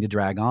 there's nothing to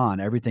drag on.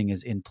 Everything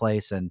is in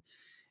place, and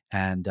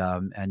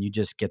you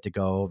just get to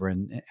go over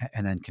and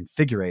then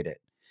configure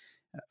it.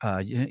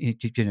 You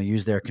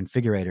use their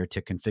configurator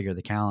to configure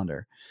the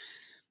calendar.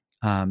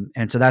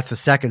 And so that's the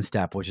second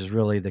step, which is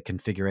really the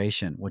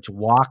configuration, which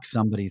walks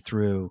somebody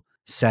through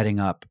setting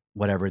up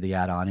whatever the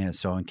add-on is.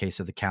 So in case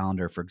of the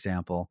calendar, for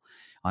example,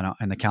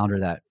 on the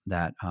calendar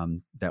that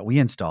we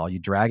install, you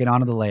drag it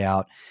onto the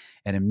layout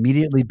and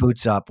immediately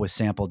boots up with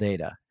sample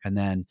data. And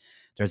then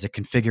there's a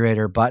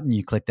configurator button.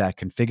 You click that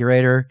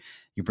configurator.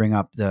 You bring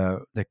up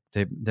the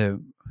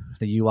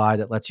UI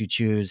that lets you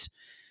choose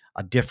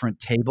a different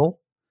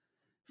table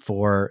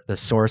for the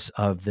source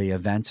of the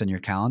events in your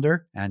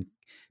calendar, and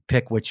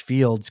pick which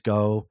fields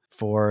go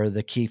for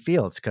the key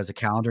fields, because a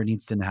calendar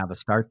needs to have a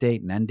start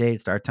date and end date,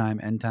 start time,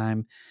 end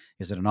time.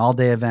 Is it an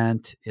all-day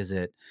event? Is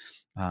it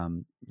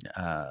what's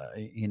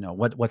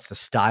the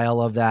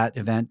style of that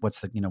event? What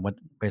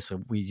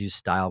basically we use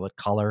style, but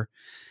color.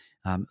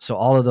 So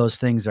all of those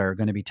things are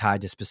going to be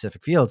tied to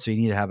specific fields. So you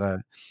need to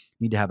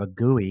have a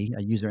GUI,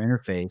 a user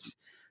interface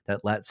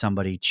that lets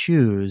somebody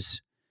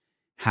choose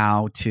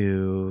how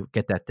to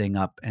get that thing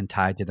up and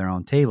tied to their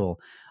own table,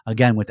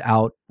 again,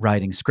 without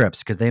writing scripts,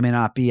 because they may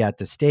not be at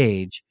the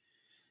stage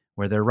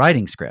where they're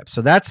writing scripts.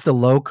 So that's the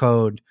low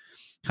code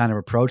kind of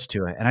approach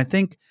to it. And I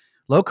think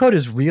low code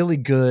is really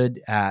good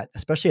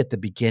especially at the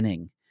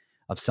beginning,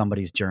 of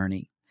somebody's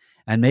journey.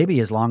 And maybe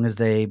as long as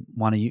they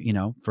want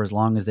to, for as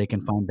long as they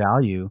can find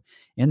value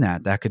in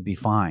that, that could be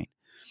fine.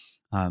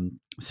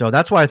 So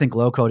that's why I think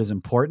low code is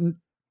important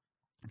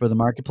for the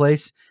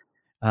marketplace.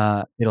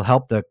 It'll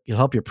help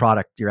your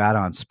product, your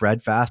add-on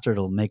spread faster.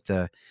 It'll make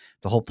the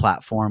whole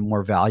platform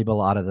more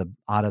valuable out of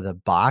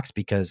the box,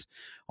 because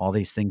all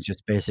these things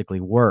just basically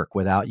work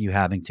without you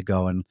having to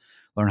go and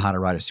learn how to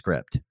write a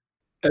script.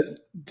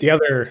 The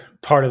other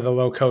part of the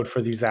low code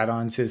for these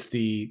add-ons is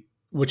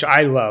which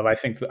I love. I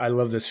think I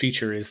love this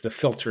feature, is the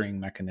filtering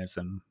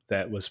mechanism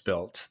that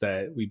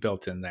we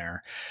built in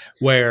there,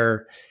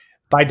 where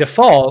by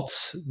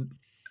default,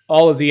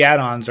 all of the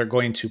add-ons are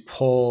going to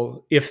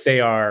pull, if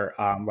they are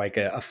like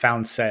a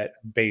found set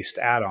based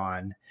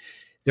add-on,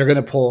 they're going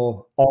to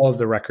pull all of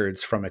the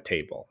records from a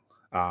table,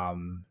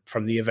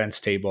 from the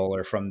events table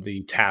or from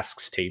the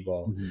tasks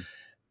table. Mm-hmm.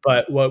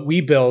 But what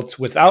we built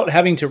without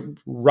having to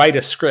write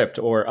a script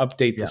or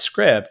update the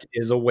script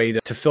is a way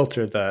to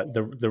filter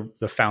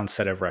the found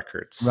set of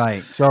records.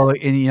 Right. So,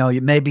 and,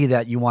 it may be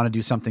that you want to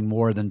do something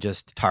more than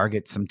just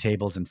target some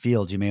tables and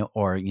fields. You may,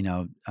 or,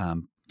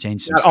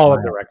 change some. Not all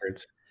of the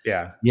records.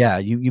 Yeah. Yeah.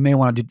 You may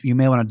want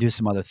to do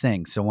some other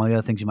things. So one of the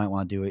other things you might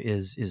want to do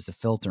is the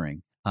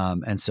filtering.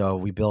 And so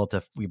we built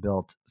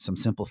some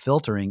simple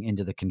filtering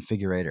into the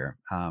configurator.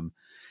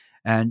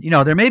 And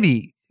there may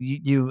be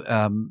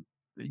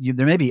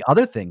there may be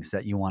other things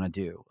that you want to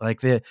do.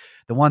 Like the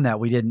one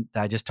that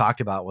I just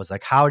talked about was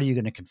like, how are you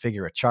going to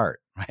configure a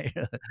chart? Right.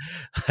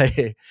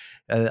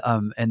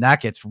 And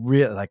that gets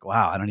really like,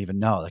 wow, I don't even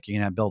know. Like, you're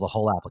going to build a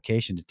whole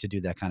application to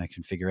do that kind of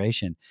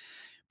configuration.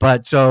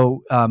 But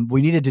so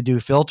we needed to do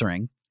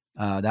filtering.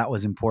 That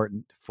was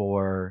important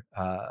for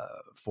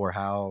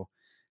how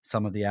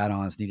some of the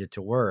add-ons needed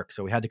to work.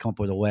 So we had to come up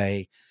with a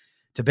way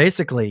to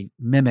basically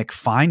mimic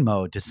find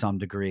mode to some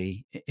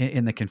degree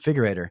in the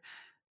configurator.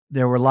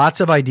 There were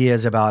lots of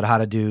ideas about how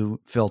to do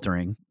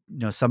filtering.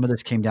 Some of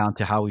this came down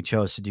to how we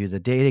chose to do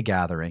the data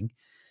gathering,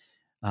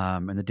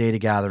 and the data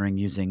gathering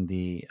using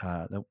the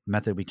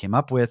method we came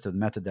up with, or the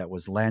method that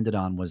was landed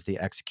on, was the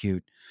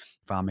execute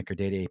FileMaker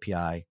data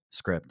API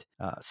script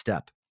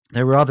step.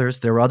 There were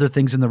others. There were other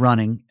things in the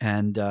running,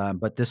 and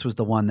but this was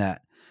the one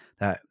that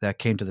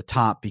came to the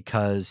top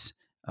because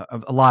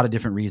of a lot of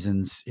different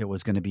reasons. It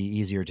was going to be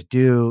easier to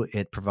do.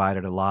 It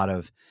provided a lot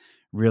of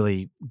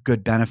really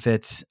good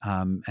benefits,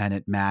 and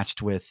it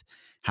matched with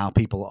how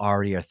people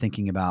already are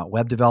thinking about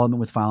web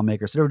development with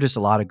FileMaker. So there were just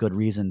a lot of good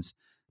reasons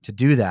to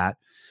do that.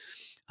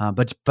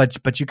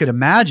 But you could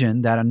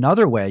imagine that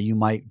another way you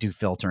might do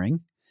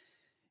filtering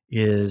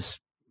is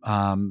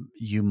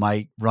you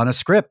might run a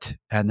script,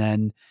 and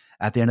then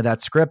at the end of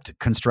that script,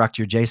 construct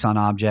your JSON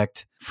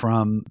object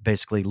from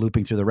basically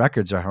looping through the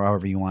records, or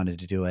however you wanted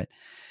to do it.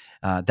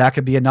 That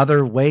could be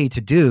another way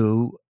to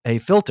do a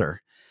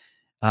filter.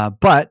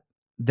 But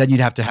then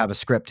you'd have to have a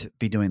script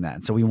be doing that.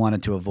 And so we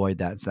wanted to avoid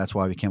that. So that's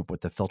why we came up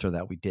with the filter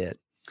that we did.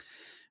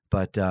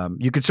 But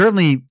you could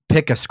certainly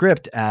pick a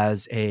script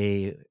as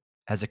a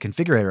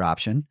configurator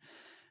option.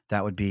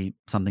 That would be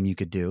something you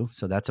could do.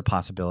 So that's a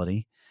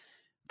possibility.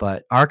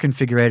 But our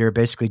configurator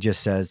basically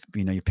just says,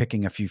 you're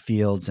picking a few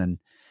fields, and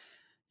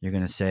you're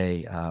going to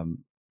say,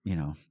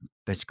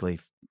 basically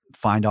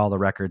find all the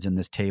records in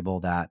this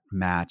table that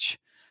match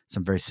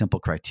some very simple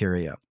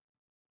criteria.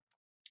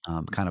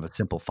 Kind of a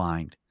simple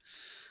find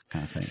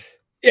kind of thing.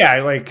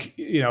 Yeah, like,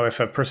 if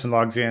a person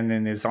logs in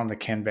and is on the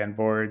Kanban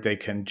board, they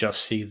can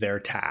just see their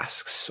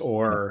tasks.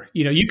 Or,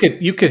 you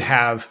could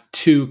have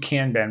two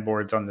Kanban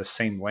boards on the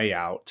same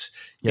layout.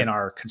 In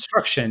our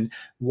construction.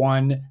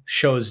 One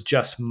shows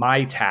just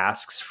my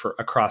tasks for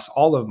across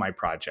all of my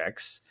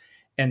projects,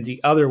 and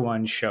the other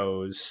one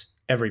shows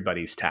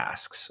everybody's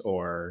tasks,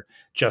 or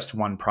just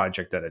one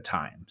project at a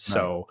time.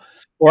 So,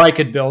 or I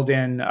could build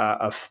in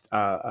a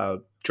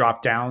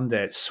drop down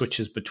that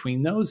switches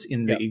between those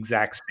in the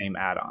exact same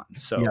add-on.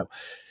 So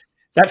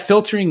that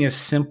filtering is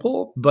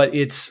simple, but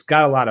it's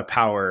got a lot of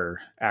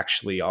power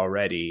actually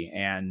already.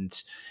 And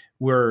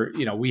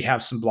we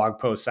have some blog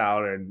posts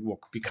out, and we'll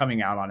be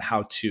coming out on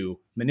how to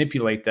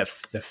manipulate the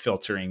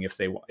filtering if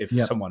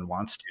someone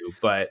wants to.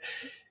 But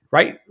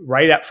right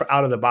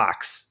out of the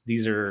box,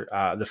 these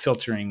are the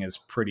filtering is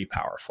pretty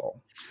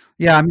powerful.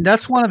 Yeah, I mean,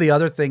 that's one of the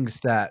other things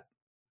that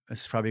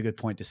this is probably a good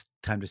point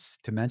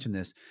to mention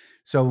this.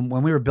 So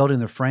when we were building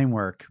the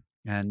framework,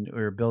 and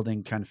we were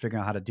kind of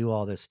figuring out how to do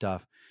all this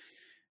stuff,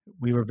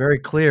 we were very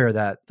clear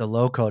that the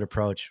low code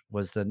approach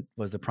was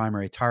the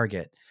primary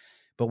target.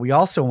 But we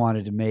also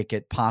wanted to make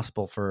it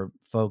possible for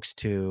folks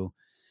to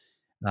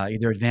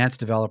either advanced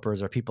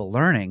developers or people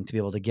learning to be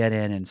able to get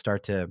in and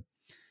start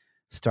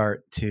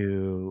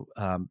to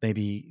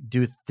maybe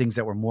do things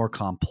that were more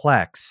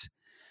complex.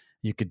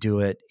 You could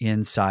do it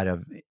inside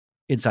of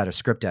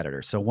script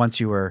editor. So once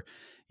you were,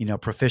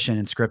 proficient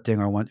in scripting,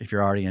 or if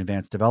you're already an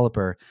advanced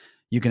developer,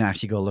 you can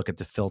actually go look at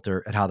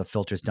how the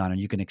filter is done, and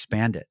you can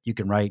expand it. You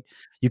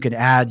can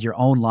add your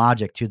own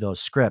logic to those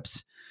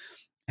scripts,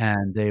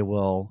 and it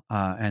will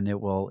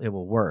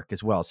work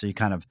as well. So you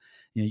kind of,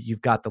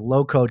 you've got the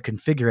low code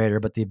configurator,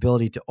 but the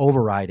ability to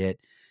override it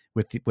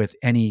with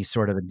any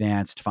sort of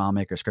advanced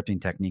FileMaker scripting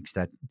techniques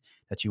that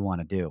you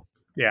want to do.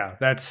 Yeah,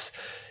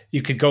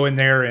 you could go in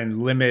there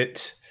and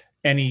limit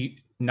any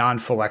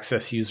non-full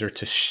access user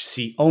to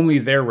see only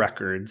their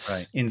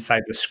records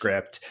inside the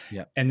script,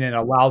 and then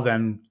allow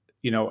them,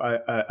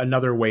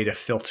 another way to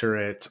filter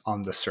it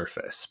on the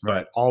surface,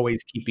 but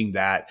always keeping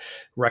that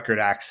record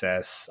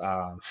access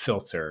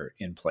filter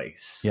in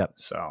place.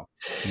 So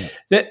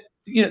that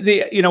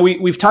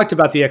we've talked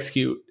about the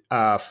execute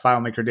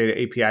FileMaker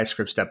data API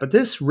script step, but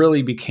this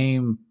really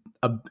became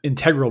an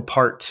integral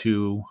part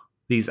to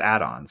these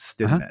add-ons,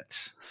 didn't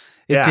it?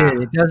 It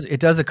did. It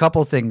does a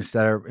couple things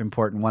that are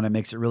important. One, it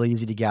makes it really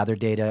easy to gather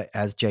data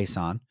as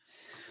JSON,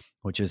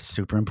 which is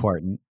super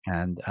important.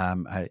 And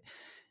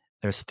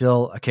there's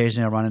still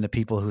occasionally I run into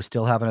people who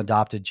still haven't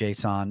adopted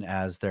JSON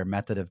as their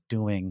method of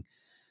doing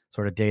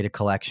sort of data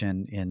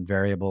collection in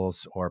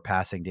variables or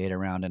passing data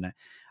around. And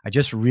I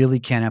just really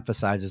can't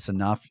emphasize this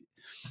enough.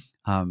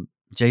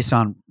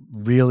 JSON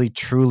really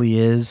truly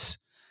is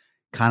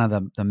kind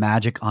of the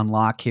magic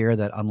unlock here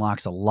that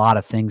unlocks a lot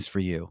of things for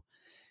you.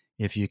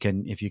 If you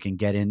can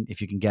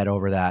get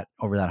over that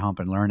hump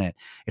and learn it.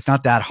 It's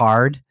not that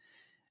hard.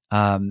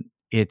 I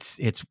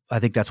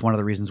think that's one of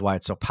the reasons why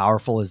it's so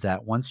powerful, is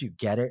that once you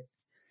get it,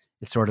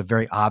 it's sort of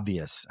very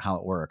obvious how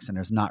it works, and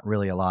there's not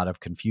really a lot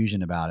of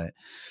confusion about it.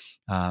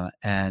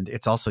 And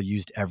it's also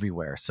used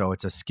everywhere. So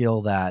it's a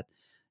skill that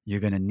you're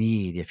going to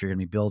need if you're going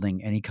to be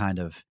building any kind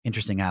of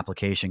interesting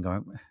application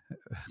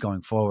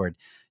going forward.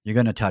 You're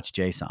going to touch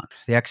JSON.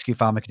 The execute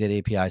FileMaker data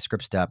API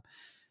script step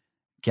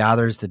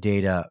gathers the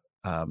data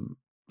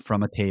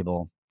from a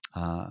table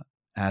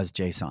as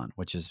JSON,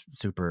 which is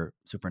super,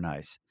 super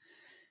nice.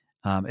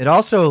 It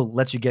also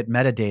lets you get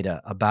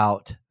metadata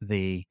about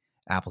the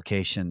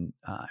application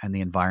and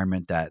the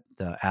environment that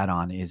the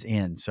add-on is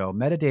in. So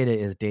metadata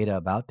is data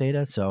about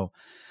data. So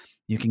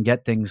you can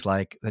get things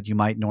like that you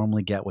might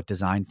normally get with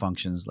design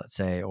functions, let's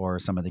say, or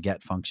some of the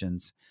get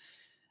functions.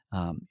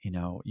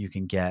 You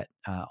can get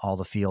all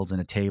the fields in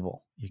a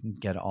table. You can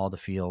get all the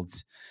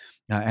fields.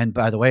 And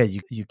by the way,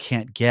 you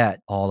can't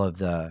get all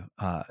of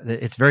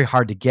it's very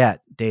hard to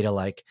get data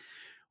like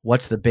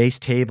what's the base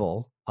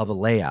table of a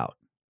layout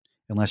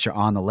unless you're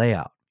on the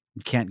layout.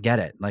 You can't get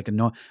it.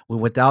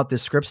 Without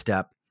this script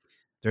step,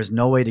 there's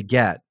no way to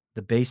get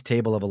the base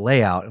table of a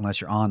layout unless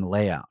you're on the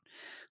layout.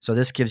 So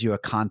this gives you a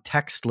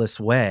contextless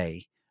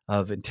way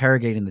of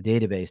interrogating the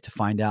database to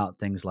find out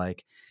things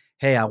like,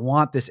 hey, I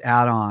want this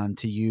add-on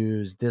to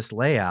use this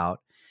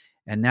layout.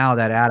 And now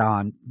that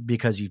add-on,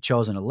 because you've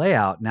chosen a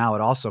layout, now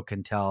it also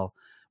can tell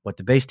what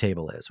the base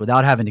table is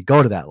without having to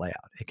go to that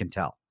layout. It can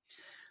tell.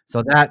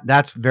 So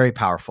that's very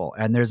powerful.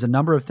 And there's a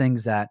number of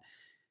things that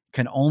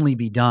can only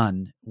be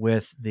done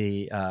with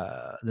there's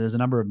a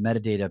number of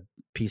metadata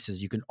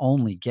pieces you can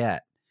only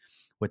get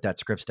with that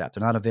script step.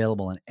 They're not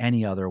available in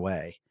any other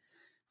way.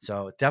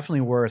 So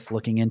definitely worth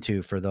looking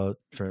into for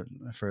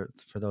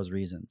those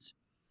reasons.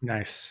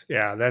 Nice.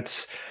 Yeah,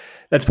 that's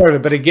part of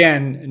it. But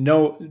again,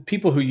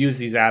 people who use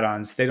these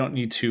add-ons, they don't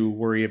need to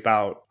worry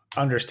about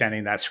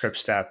understanding that script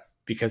step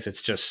because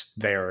it's just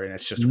there and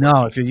it's just working.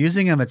 No, if you're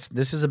using them,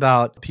 this is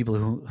about people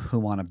who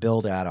want to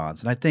build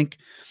add-ons. And I think,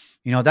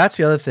 that's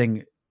the other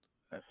thing,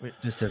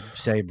 just to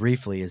say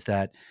briefly, is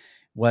that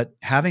what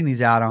having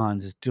these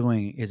add-ons is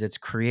doing is it's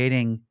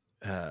creating,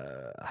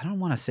 I don't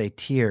want to say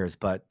tiers,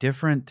 but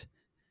different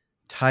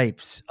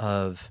types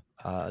of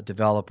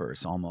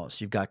developers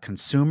almost. You've got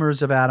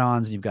consumers of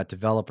add-ons and you've got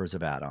developers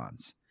of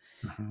add-ons.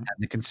 Mm-hmm. And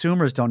the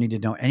consumers don't need to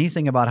know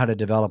anything about how to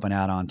develop an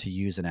add-on to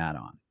use an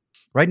add-on.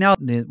 Right now,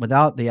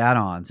 without the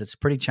add-ons, it's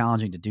pretty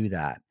challenging to do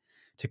that,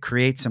 to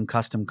create some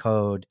custom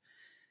code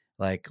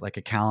like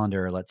a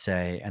calendar, let's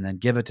say, and then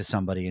give it to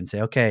somebody and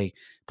say, okay,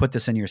 put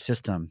this in your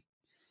system.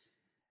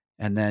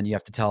 And then you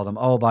have to tell them,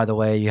 oh, by the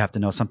way, you have to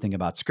know something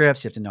about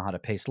scripts. You have to know how to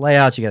paste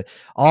layouts. You get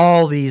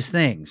all these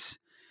things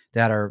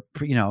that are,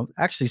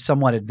 actually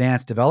somewhat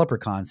advanced developer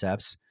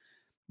concepts.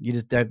 You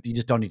just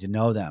don't need to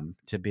know them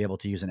to be able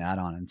to use an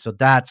add-on. And so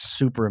that's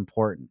super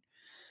important.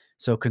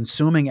 So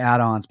consuming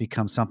add-ons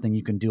becomes something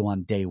you can do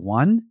on day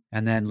one.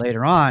 And then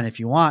later on, if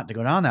you want to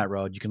go down that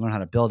road, you can learn how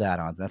to build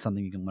add-ons. That's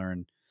something you can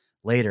learn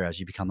later as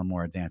you become a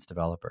more advanced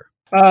developer.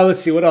 Let's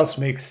see what else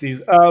makes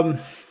these.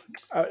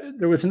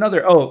 There was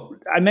another. Oh,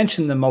 I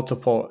mentioned the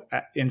multiple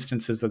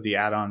instances of the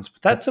add-ons,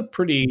 but that's a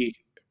pretty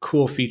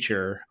cool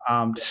feature.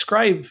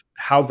 Describe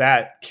how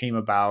that came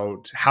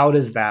about. How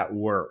does that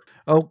work?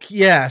 Oh,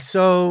 yeah.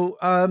 So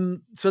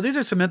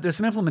there's some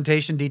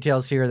implementation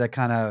details here that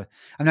kind of,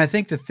 I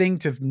think the thing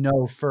to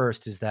know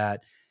first is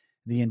that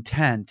the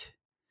intent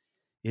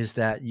is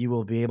that you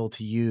will be able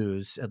to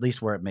use, at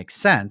least where it makes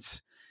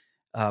sense,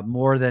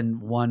 more than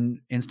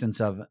one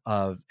instance of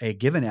a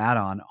given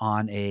add-on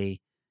on a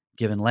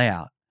given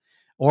layout,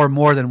 or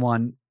more than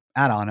one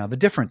add-on of a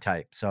different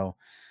type. So,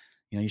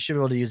 you should be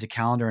able to use a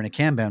calendar and a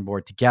Kanban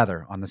board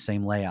together on the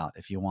same layout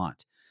if you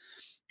want.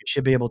 You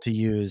should be able to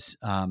use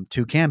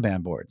 2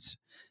 Kanban boards.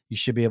 You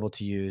should be able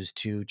to use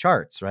 2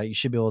 charts, right? You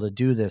should be able to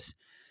do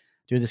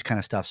do this kind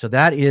of stuff. So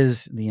that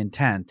is the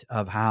intent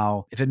of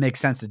how, if it makes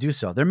sense to do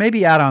so. There may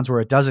be add-ons where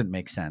it doesn't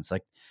make sense.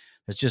 Like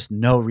there's just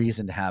no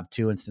reason to have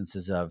two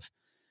instances of,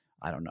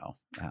 I don't know.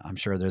 I'm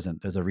sure there's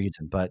a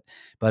reason, but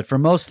for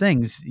most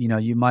things,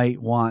 you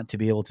might want to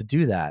be able to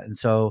do that. And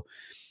so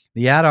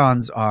the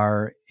add-ons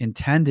are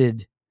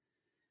intended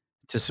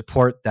to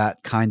support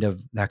that kind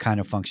of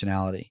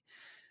functionality.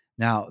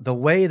 Now, the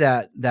way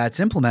that that's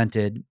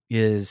implemented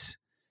is,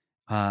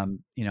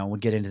 we'll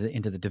get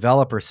into the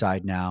developer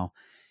side now.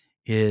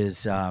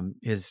 It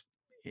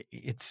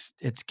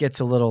gets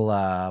a little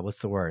what's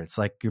the word? It's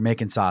like you're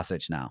making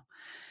sausage now.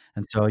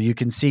 And so you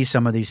can see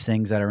some of these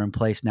things that are in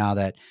place now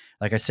that,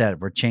 like I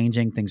said, we're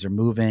changing, things are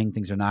moving,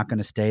 things are not going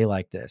to stay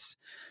like this.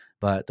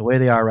 But the way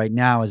they are right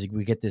now is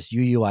we get this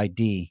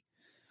UUID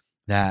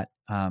that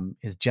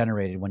is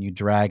generated when you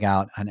drag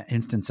out an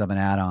instance of an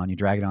add-on, you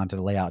drag it onto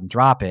the layout and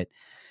drop it.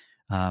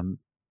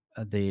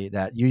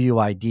 That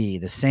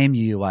UUID, the same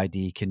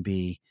UUID can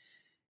be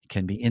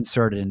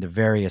inserted into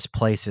various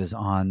places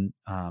on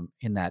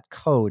in that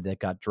code that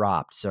got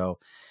dropped. So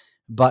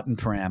button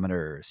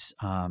parameters,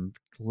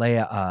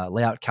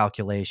 layout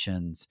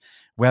calculations,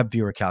 web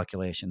viewer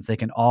calculations, they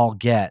can all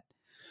get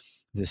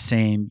the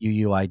same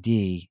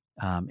UUID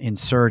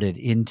inserted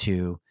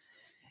into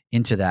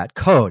that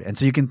code. And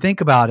so you can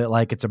think about it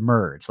like it's a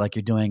merge, like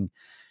you're doing,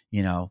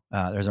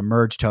 there's a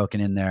merge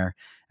token in there,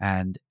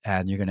 and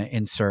you're going to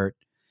insert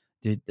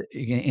the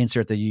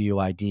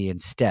UUID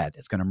instead.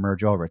 It's going to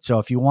merge over it. So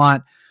if you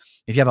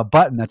have a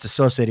button that's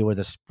associated with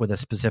a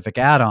specific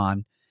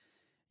add-on,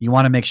 you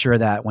want to make sure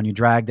that when you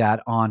drag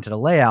that onto the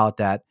layout,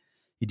 that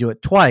you do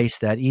it twice,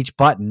 that each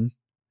button,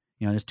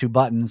 there's two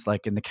buttons,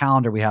 like in the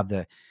calendar, we have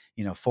the,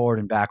 forward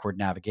and backward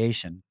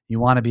navigation. You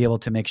want to be able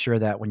to make sure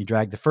that when you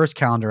drag the first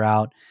calendar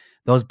out,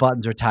 those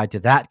buttons are tied to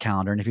that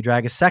calendar. And if you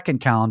drag a second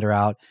calendar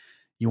out,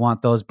 you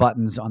want those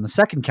buttons on the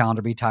second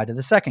calendar to be tied to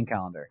the second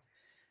calendar.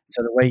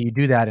 So the way you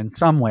do that in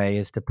some way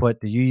is to put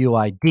the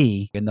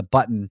UUID in the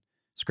button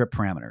script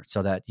parameter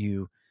so that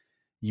you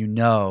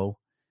know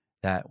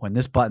that when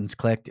this button's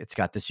clicked, it's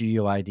got this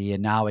UUID,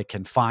 and now it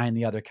can find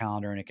the other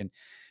calendar and it can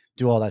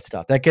do all that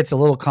stuff. That gets a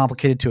little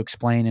complicated to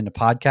explain in a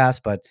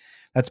podcast, but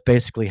that's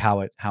basically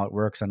how it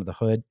works under the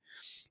hood.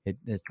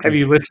 Have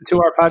you listened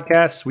to our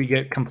podcasts? We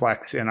get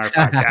complex in our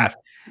podcast.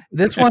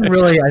 This one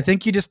really, I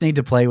think you just need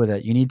to play with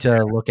it. You need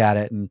to look at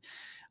it and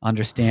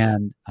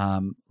understand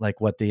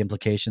like what the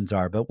implications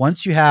are. But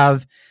once you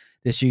have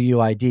this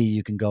UUID,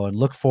 you can go and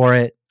look for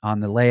it on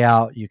the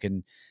layout. You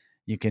can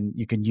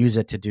use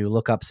it to do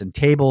lookups and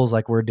tables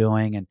like we're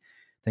doing and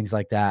things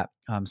like that.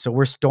 So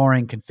we're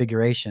storing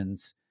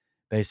configurations,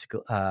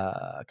 basically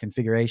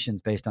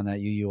configurations based on that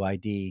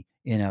UUID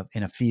in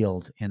a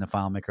field in a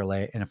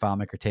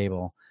FileMaker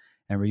table,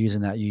 and we're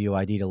using that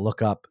UUID to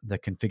look up the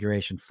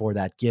configuration for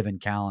that given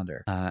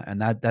calendar,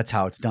 and that's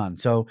how it's done.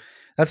 So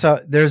that's how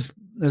there's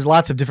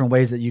lots of different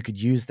ways that you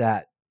could use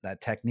that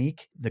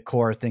technique. The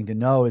core thing to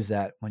know is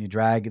that when you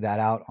drag that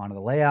out onto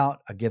the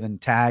layout, a given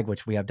tag,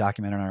 which we have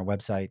documented on our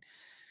website,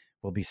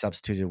 will be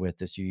substituted with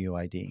this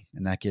UUID,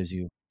 and that gives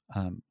you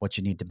what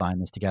you need to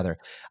bind this together.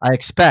 I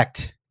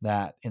expect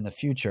that in the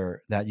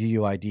future that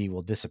UUID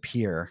will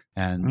disappear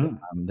and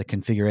the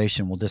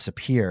configuration will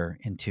disappear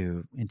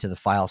into the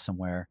file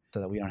somewhere, so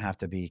that we don't have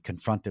to be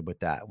confronted with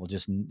that. We'll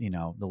just,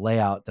 the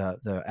layout,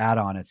 the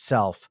add-on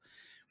itself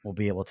will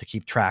be able to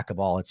keep track of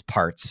all its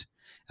parts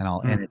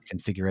and its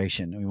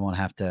configuration. We won't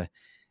have to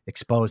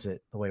expose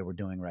it the way we're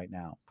doing right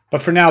now.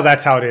 But for now,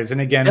 that's how it is.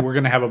 And again, we're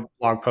going to have a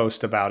blog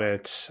post about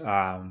it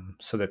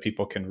so that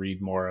people can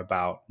read more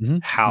about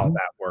how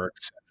that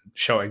works and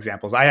show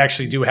examples. I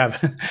actually do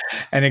have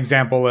an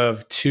example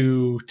of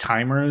two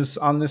timers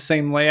on the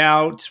same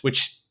layout,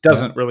 which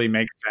doesn't really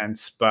make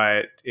sense,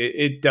 but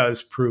it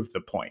does prove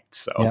the point.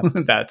 So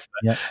that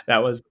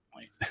was the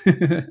point.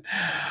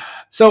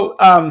 So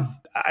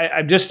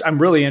I'm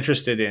really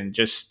interested in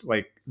just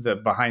like the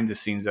behind the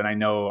scenes, and I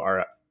know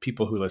our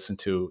people who listen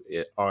to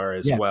it are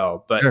as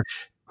well. But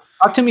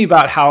talk to me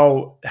about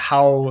how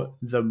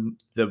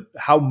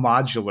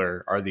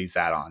modular are these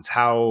add-ons?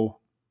 How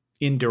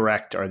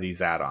indirect are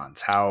these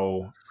add-ons?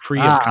 How free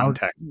of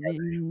context are they?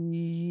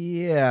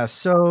 Yeah.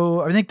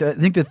 So I think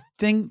the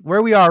thing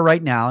where we are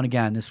right now, and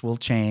again, this will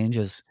change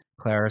as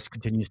Claris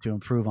continues to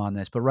improve on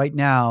this, but right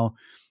now,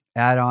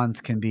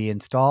 add-ons can be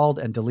installed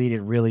and deleted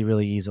really,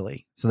 really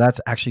easily. So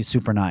that's actually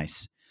super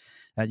nice.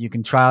 That you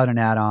can try out an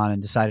add-on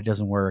and decide it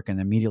doesn't work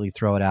and immediately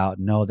throw it out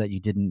and know that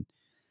you didn't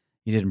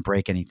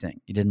break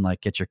anything. You didn't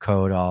like get your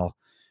code all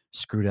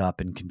screwed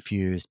up and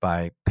confused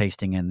by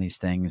pasting in these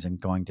things and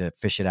going to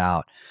fish it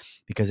out,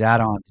 because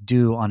add-ons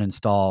do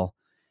uninstall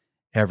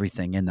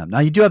everything in them. Now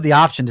you do have the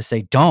option to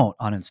say don't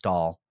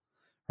uninstall,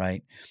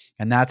 right?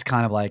 And that's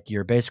kind of like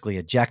you're basically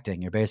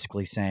ejecting. You're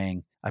basically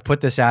saying, I put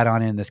this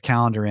add-on in, this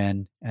calendar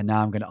in, and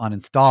now I'm going to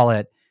uninstall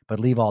it, but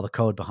leave all the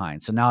code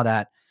behind. So now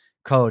that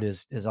code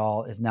is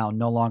now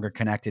no longer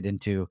connected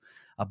into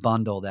a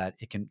bundle that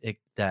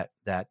that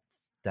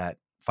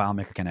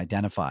FileMaker can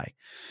identify.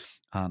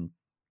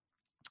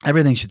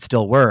 Everything should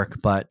still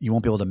work, but you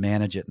won't be able to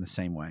manage it in the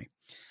same way.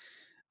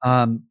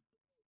 Um,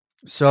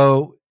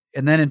 so,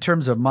 and then in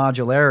terms of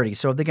modularity,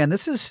 so again,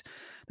 this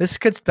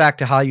gets back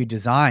to how you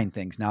design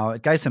things. Now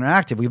at Geist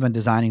Interactive, we've been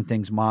designing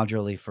things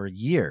modularly for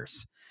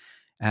years,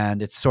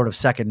 and it's sort of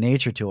second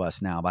nature to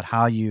us now about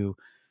how you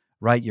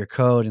write your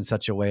code in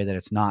such a way that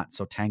it's not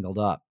so tangled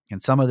up.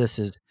 And some of this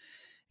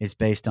is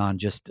based on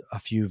just a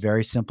few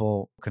very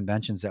simple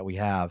conventions that we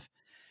have.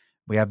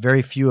 We have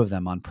very few of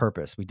them on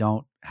purpose. We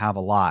don't have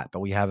a lot, but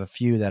we have a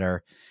few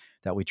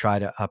that we try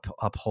to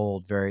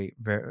uphold very,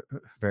 very,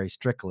 very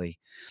strictly.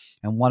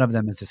 And one of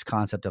them is this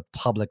concept of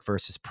public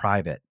versus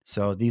private.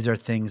 So these are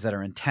things that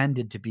are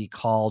intended to be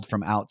called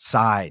from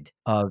outside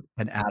of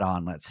an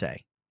add-on, let's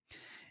say.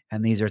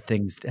 And these are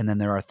things, and then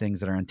there are things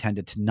that are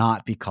intended to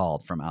not be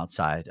called from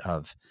outside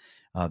of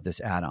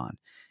this add-on.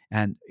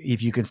 And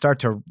if you can start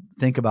to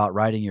think about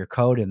writing your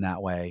code in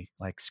that way,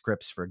 like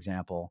scripts, for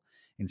example,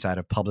 inside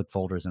of public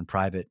folders and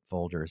private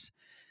folders,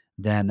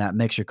 then that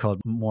makes your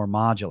code more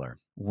modular.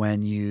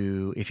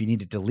 If you need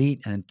to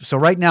delete, and so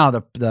right now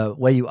the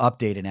way you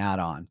update an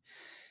add-on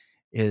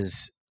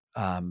is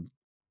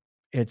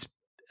it's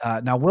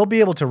now we'll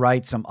be able to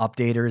write some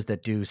updaters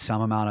that do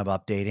some amount of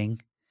updating.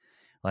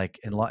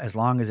 Like as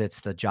long as it's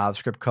the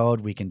JavaScript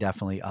code, we can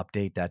definitely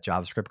update that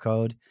JavaScript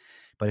code.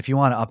 But if you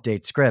want to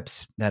update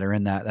scripts that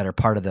are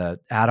part of the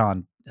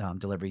add-on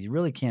delivery, you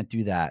really can't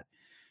do that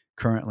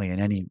currently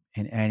in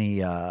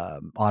any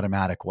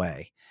automatic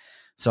way.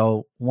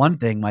 So one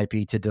thing might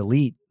be to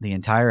delete the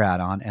entire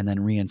add-on and then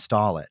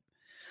reinstall it.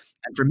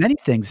 And for many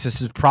things, this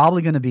is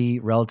probably going to be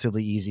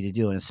relatively easy to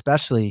do, and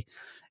especially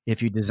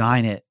if you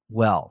design it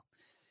well.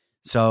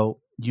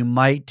 So you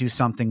might do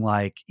something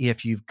like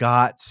if you've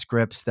got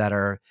scripts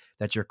that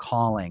you're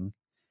calling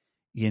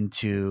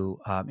into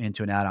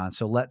an add-on.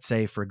 So let's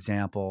say, for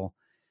example,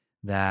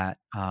 that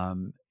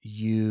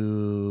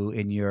you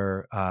in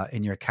your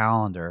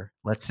calendar,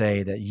 let's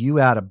say that you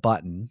add a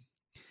button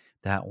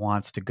that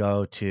wants to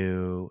go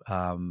to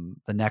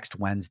the next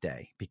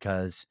Wednesday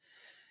because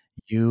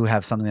you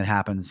have something that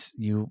happens.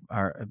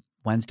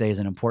 Wednesday is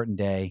an important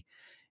day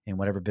in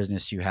whatever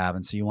business you have,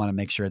 and so you want to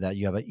make sure that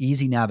you have an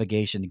easy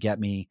navigation to get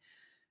me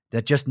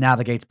that just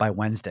navigates by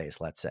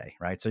Wednesdays, let's say,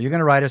 right? So you're going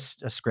to write a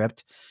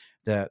script.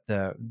 The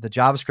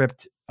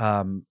JavaScript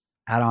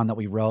add-on that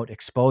we wrote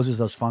exposes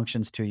those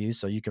functions to you,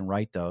 so you can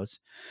write those.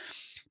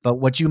 But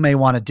what you may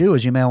want to do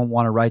is you may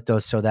want to write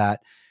those so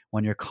that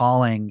when you're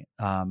calling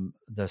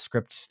the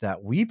scripts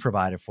that we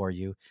provided for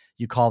you,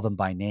 you call them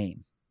by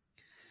name.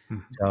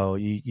 Mm-hmm. So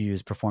you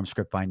use perform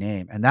script by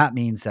name. And that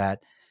means that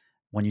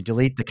when you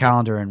delete the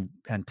calendar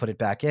and put it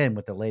back in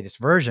with the latest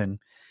version,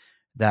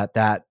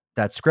 that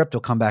script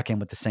will come back in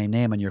with the same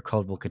name and your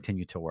code will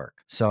continue to work.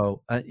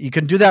 So you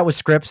can do that with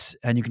scripts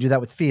and you can do that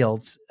with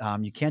fields.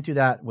 You can do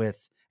that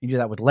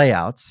with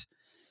layouts.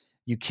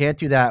 You can't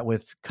do that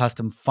with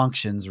custom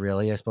functions,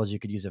 really. I suppose you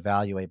could use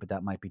evaluate, but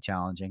that might be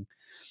challenging.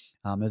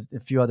 There's a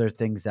few other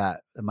things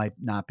that might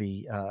not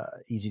be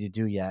easy to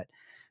do yet,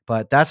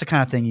 but that's the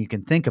kind of thing you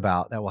can think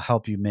about that will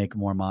help you make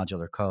more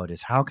modular code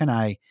is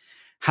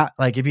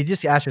if you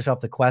just ask yourself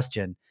the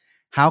question,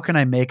 how can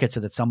I make it so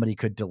that somebody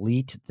could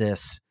delete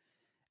this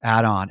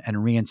add-on and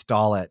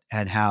reinstall it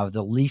and have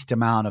the least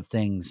amount of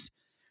things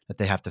that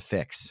they have to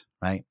fix,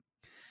 right?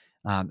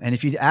 And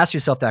if you ask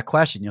yourself that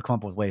question, you'll come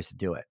up with ways to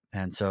do it.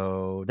 And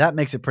so that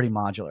makes it pretty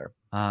modular.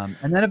 And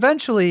then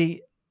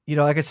eventually,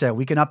 like I said,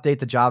 we can update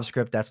the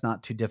JavaScript. That's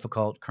not too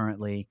difficult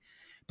currently,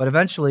 but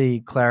eventually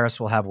Claris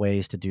will have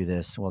ways to do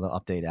this. Well, they'll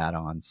update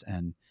add-ons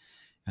and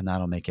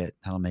that'll make it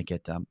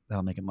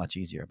much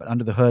easier. But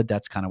under the hood,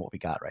 that's kind of what we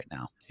got right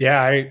now.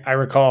 Yeah, I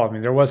recall. I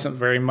mean, there wasn't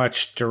very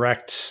much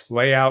direct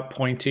layout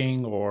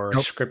pointing or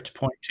script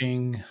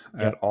pointing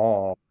at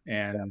all.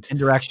 And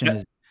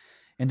indirection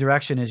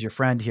is your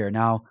friend here.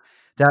 Now,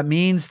 that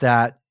means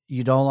that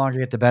you no longer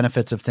get the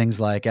benefits of things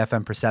like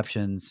FM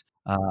perceptions.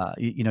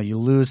 You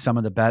lose some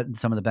of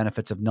the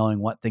benefits of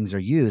knowing what things are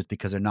used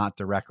because they're not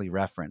directly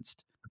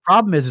referenced. The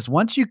problem is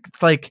once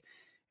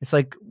it's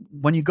like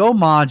when you go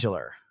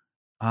modular,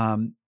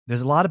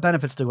 there's a lot of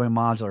benefits to going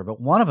modular,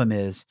 but one of them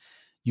is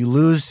you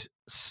lose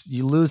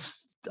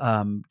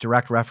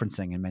direct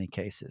referencing in many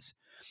cases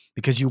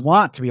because you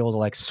want to be able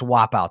to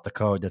swap out the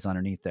code that's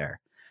underneath there,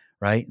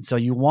 right? And so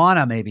you want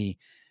to maybe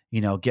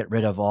get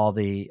rid of all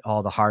the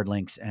hard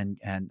links and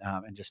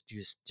just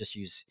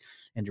use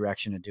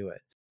indirection to do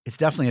it. It's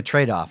definitely a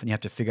trade-off, and you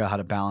have to figure out how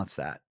to balance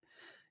that.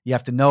 You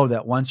have to know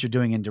that once you're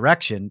doing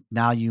indirection,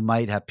 now you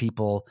might have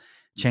people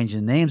changing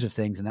the names of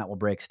things, and that will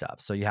break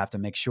stuff. So you have to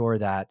make sure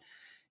that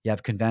you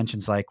have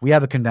conventions like we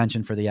have a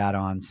convention for the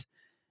add-ons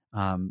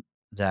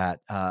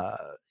that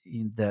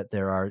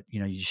there are,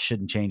 you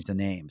shouldn't change the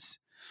names.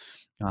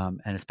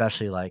 And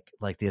especially like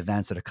the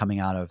events that are coming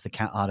out of the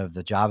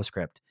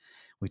JavaScript,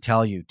 we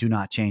tell you, do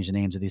not change the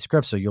names of these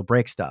scripts or you'll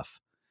break stuff.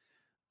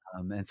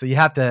 And so you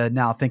have to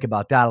now think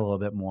about that a little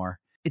bit more.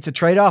 It's a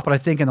trade-off, but I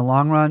think in the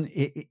long run,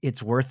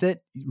 it's worth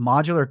it.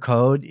 Modular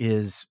code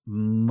is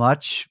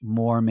much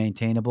more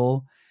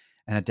maintainable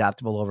and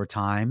adaptable over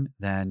time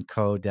than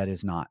code that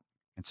is not.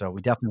 And so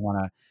we definitely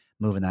want to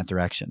move in that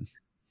direction.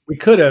 We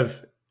could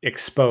have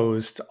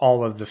exposed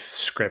all of the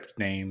script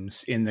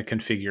names in the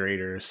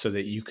configurators so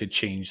that you could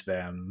change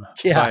them.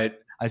 Yeah, But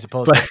I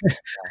suppose.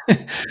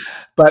 but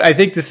but I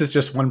think this is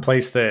just one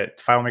place that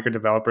FileMaker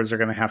developers are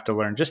going to have to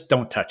learn. Just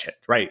don't touch it,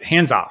 right?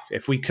 Hands off.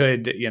 If we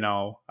could,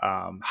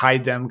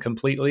 hide them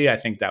completely, I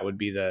think that would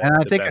be And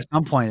I the think at best.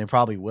 some point it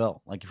probably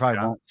will. Like you probably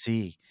Yeah, won't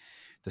see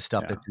the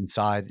stuff yeah. that's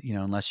inside,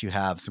 unless you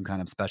have some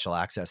kind of special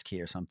access key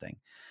or something.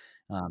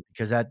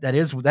 Because that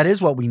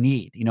is what we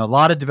need. A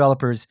lot of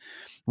developers,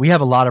 we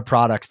have a lot of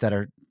products that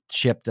are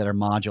shipped that are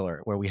modular,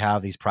 where we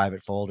have these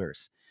private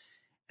folders,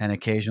 and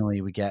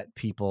occasionally we get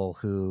people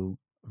who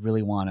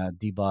really want to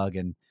debug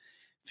and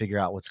figure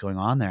out what's going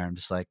on there. I'm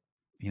just like,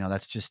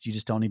 that's just you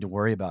just don't need to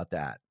worry about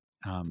that.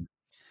 Um,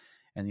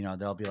 and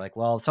they'll be like,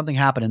 well, something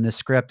happened in this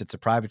script. It's a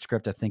private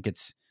script. I think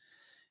it's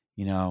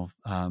but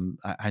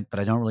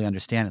I don't really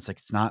understand. It's like,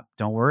 it's not.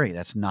 Don't worry.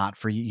 That's not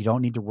for you. You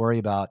don't need to worry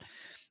about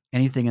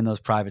anything in those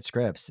private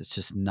scripts. It's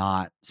just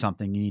not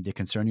something you need to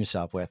concern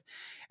yourself with.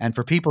 And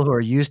for people who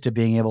are used to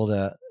being able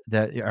to,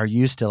 that are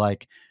used to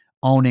like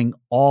owning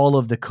all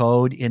of the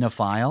code in a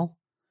file,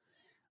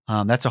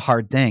 that's a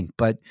hard thing,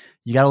 but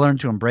you got to learn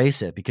to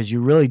embrace it, because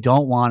you really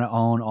don't want to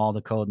own all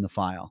the code in the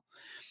file.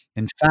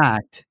 In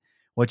fact,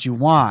 what you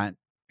want,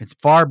 it's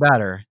far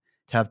better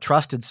to have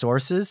trusted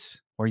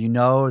sources where you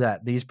know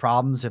that these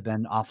problems have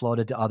been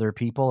offloaded to other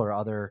people or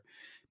other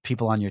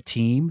people on your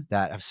team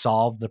that have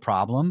solved the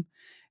problem,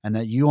 and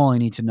that you only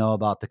need to know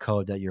about the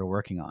code that you're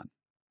working on.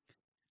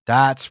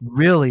 That's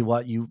really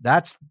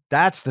that's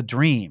the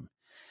dream.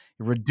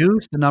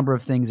 Reduce the number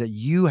of things that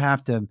you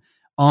have to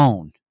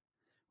own,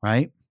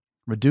 right?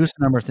 Reduce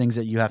the number of things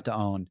that you have to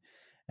own,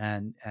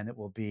 and it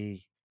will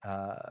be,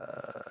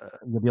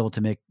 you'll be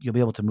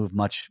able to move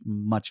much,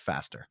 much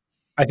faster.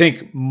 I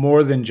think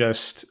more than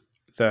just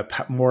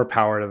more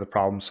power to the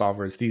problem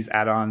solvers, these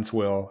add-ons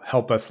will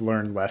help us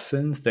learn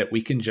lessons that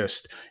we can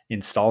just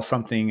install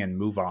something and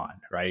move on,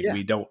 right? Yeah.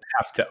 We don't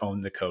have to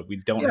own the code. We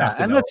don't Yeah, have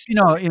to and know. that's,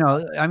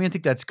 I mean, I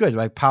think that's good,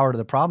 right? Power to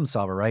the problem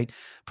solver, right?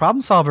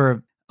 Problem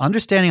solver,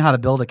 understanding how to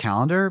build a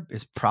calendar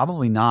is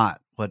probably not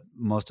what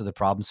most of the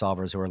problem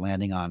solvers who are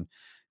landing on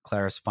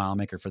Claris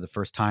FileMaker for the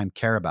first time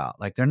care about.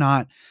 Like, they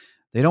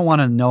don't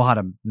wanna know how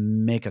to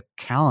make a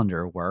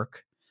calendar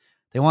work.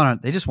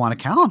 They just want a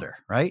calendar,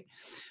 right?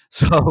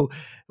 So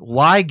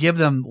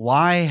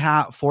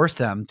force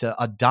them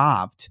to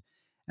adopt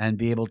and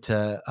be able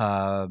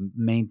to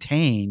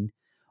maintain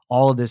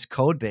all of this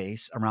code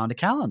base around a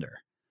calendar?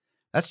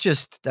 That's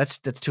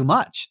too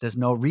much. There's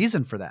no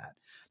reason for that.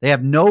 They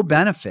have no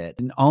benefit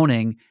in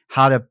owning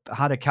how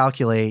to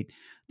calculate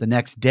the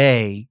next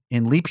day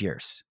in leap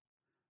years,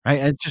 right?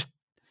 And it's just,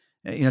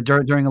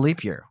 during a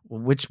leap year,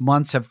 which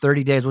months have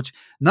 30 days, which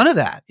none of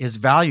that is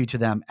value to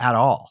them at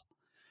all.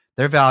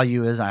 Their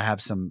value is,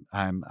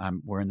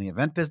 we're in the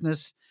event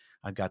business.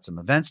 I've got some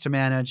events to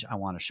manage. I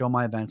want to show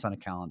my events on a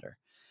calendar,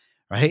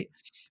 right?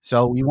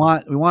 So we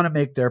want to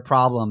make their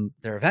problem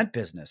their event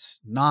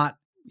business, not,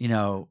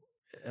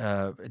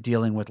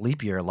 dealing with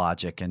leap year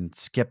logic and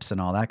skips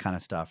and all that kind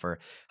of stuff, or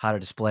how to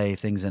display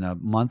things in a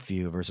month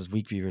view versus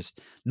week view.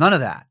 None of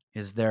that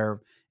is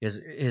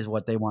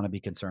what they want to be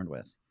concerned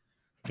with.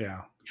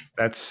 Yeah.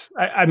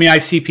 I mean, I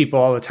see people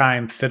all the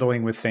time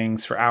fiddling with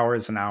things for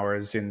hours and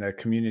hours in the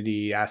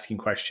community, asking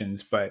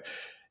questions, but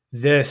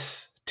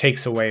this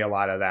takes away a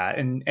lot of that.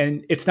 And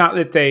it's not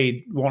that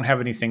they won't have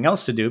anything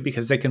else to do,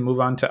 because they can move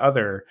on to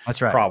other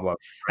That's right. problems,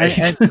 And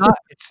right?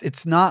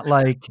 it's not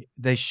like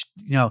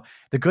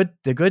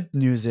the good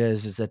news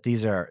is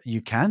that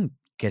you can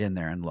get in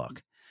there and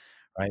look,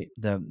 right?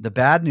 The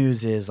bad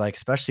news is, like,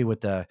 especially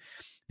with the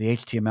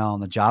HTML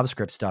and the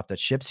JavaScript stuff that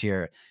ships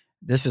here,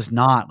 this is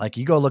not like,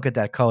 you go look at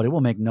that code, it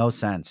will make no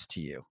sense to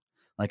you.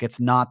 Like, it's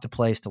not the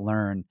place to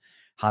learn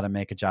how to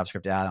make a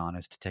JavaScript add-on,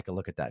 is to take a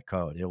look at that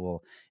code.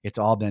 It's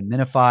all been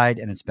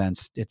minified, and it's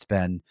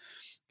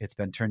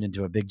been turned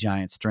into a big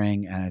giant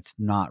string, and it's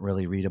not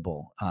really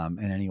readable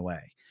in any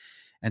way.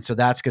 And so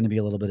that's going to be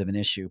a little bit of an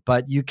issue.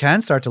 But you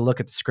can start to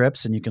look at the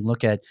scripts, and you can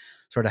look at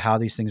sort of how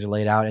these things are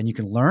laid out, and you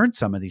can learn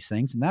some of these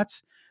things, and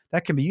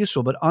that can be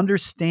useful. But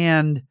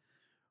understand,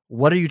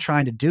 what are you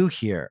trying to do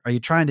here? Are you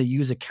trying to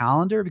use a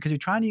calendar? Because you're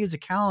trying to use a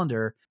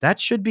calendar, that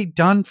should be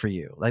done for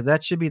you. Like,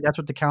 that's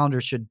what the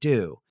calendar should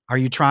do. Are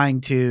you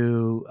trying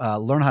to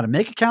learn how to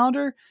make a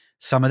calendar?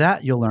 Some of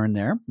that you'll learn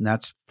there, and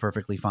that's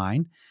perfectly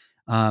fine.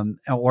 Or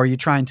are you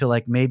trying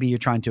to, maybe you're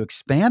trying to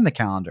expand the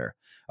calendar?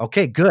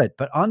 Okay, good.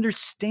 But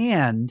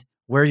understand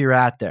where you're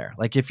at there.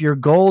 Like, if your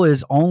goal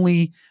is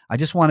only, I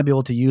just want to be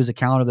able to use a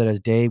calendar that has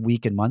day,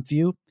 week, and month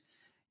view,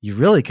 you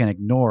really can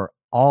ignore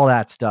all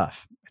that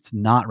stuff. It's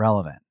not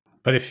relevant.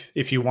 But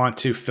if you want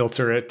to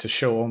filter it to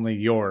show only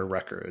your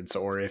records,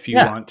 or if you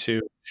Yeah. want to,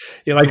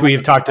 like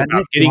we've talked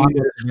about, getting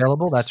into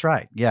available, that's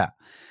right. Yeah.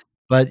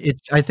 But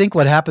I think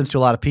what happens to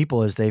a lot of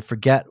people is they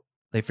forget,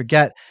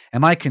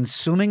 am I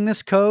consuming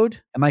this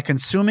code? Am I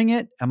consuming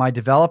it? Am I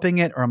developing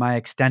it, or am I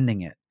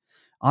extending it?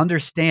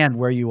 Understand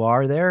where you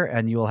are there,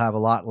 and you'll have a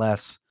lot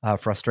less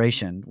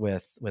frustration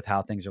with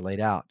how things are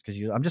laid out, because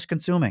I'm just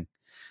consuming.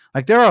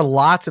 Like, there are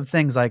lots of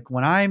things, like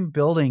when I'm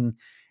building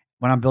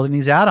when I'm building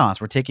these add-ons.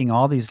 We're taking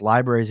all these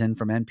libraries in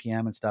from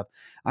NPM and stuff.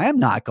 I am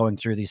not going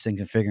through these things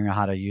and figuring out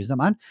how to use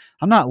them. I'm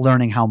not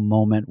learning how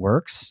Moment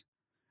works.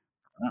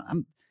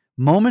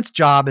 Moment's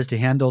job is to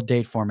handle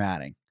date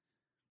formatting.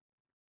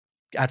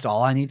 That's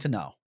all I need to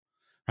know,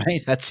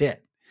 right? That's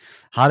it.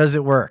 How does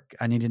it work?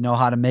 I need to know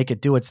how to make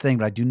it do its thing,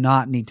 but I do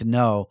not need to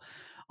know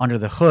under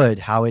the hood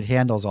how it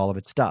handles all of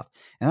its stuff.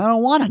 And I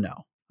don't want to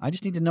know. I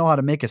just need to know how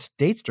to make a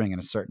date string in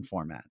a certain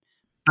format.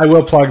 I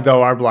will plug,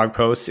 though, our blog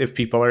posts. If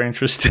people are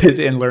interested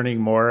in learning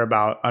more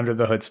about under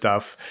the hood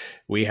stuff,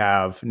 we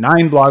have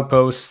 9 blog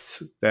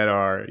posts that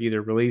are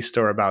either released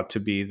or about to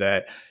be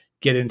that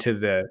get into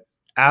the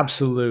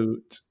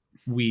absolute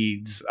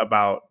weeds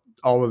about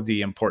all of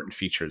the important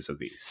features of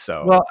these.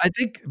 So, well, I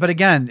think, but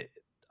again,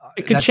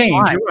 it could change.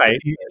 Fine. You're right.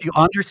 If you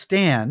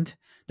understand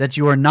that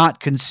you are not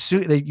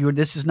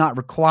this is not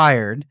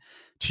required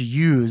to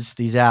use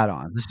these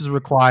add-ons. This is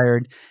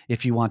required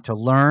if you want to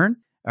learn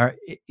or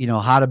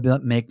how to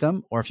make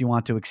them, or if you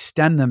want to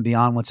extend them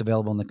beyond what's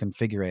available in the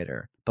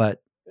configurator.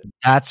 But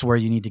that's where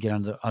you need to get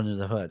under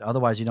the hood.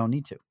 Otherwise, you don't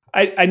need to.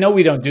 I know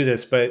we don't do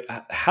this, but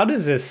how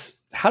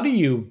do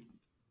you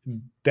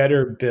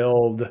better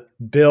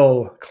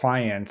bill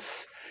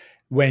clients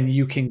when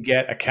you can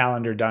get a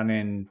calendar done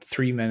in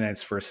 3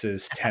 minutes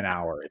versus 10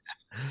 hours?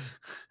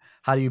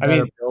 How do you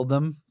better build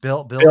them?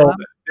 Build them.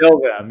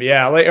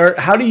 Yeah. Or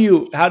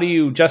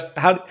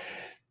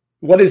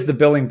what is the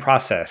billing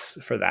process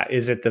for that?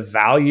 Is it the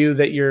value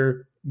that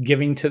you're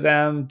giving to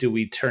them? Do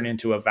we turn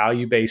into a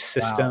value-based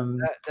system?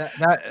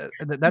 Wow.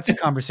 That's a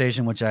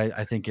conversation which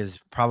I think is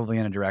probably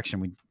in a direction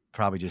we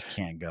probably just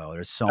can't go.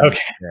 There's so much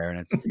there, and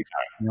it's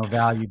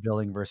value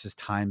billing versus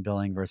time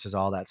billing versus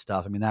all that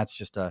stuff. I mean,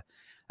 that's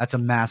a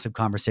massive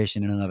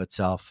conversation in and of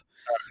itself,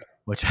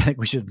 which I think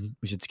we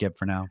should skip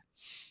for now.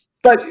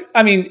 But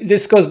I mean,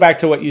 this goes back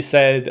to what you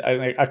said.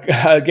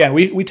 Again,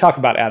 we talk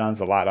about add-ons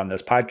a lot on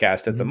this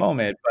podcast at the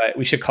moment, but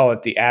we should call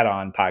it the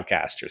add-on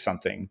podcast or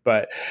something.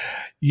 But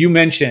you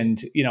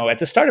mentioned, at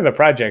the start of a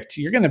project,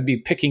 you're going to be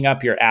picking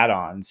up your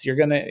add-ons. You're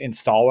going to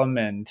install them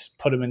and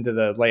put them into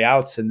the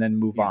layouts and then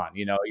move on.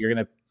 You're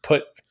going to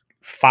put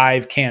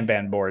 5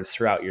 Kanban boards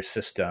throughout your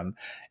system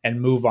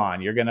and move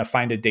on. You're going to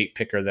find a date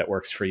picker that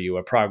works for you,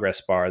 a progress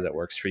bar that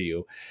works for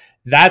you.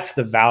 That's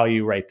the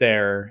value right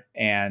there.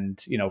 And,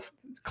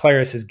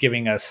 Claris is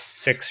giving us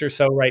 6 or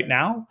so right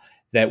now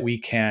that we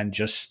can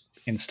just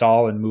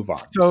install and move on.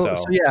 So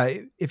yeah,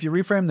 if you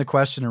reframe the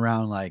question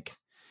around like,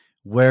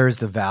 where's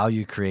the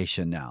value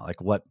creation now?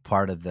 Like what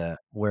part of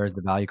where's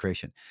the value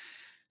creation?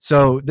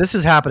 So this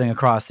is happening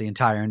across the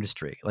entire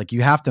industry. Like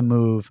you have to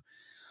move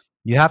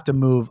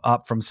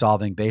up from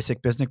solving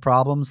basic business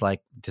problems like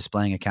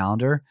displaying a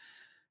calendar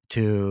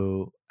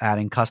to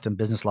adding custom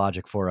business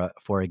logic for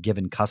a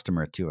given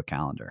customer to a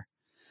calendar.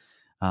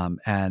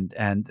 And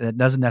it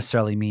doesn't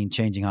necessarily mean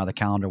changing how the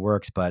calendar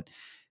works, but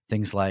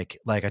things like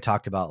I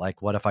talked about,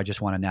 like what if I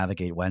just want to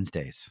navigate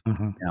Wednesdays,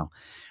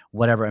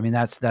 whatever. I mean,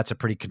 that's a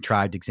pretty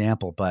contrived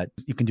example, but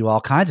you can do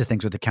all kinds of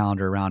things with the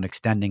calendar around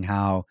extending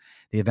how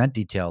the event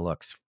detail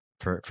looks,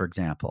 for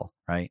example,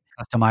 right?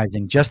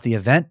 Customizing just the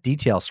event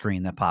detail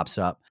screen that pops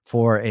up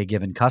for a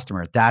given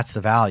customer. That's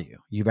the value.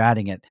 You're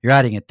adding it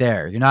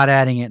there. You're not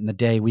adding it in the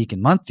day, week,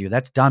 and month view.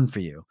 That's done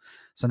for you.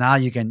 So now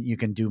you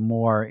can do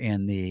more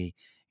in the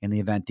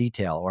event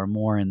detail, or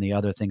more in the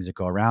other things that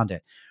go around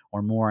it,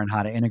 or more in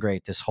how to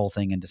integrate this whole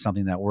thing into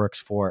something that works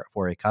for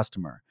a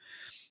customer.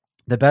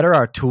 The better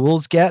our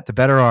tools get, the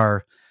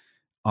better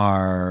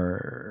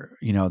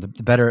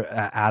the better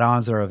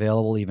add-ons that are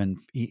available even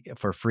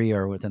for free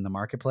or within the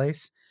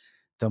marketplace,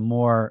 the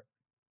more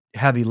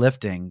heavy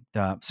lifting.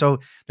 So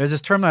there's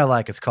this term that I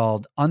like. It's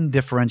called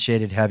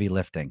undifferentiated heavy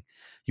lifting.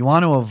 You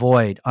want to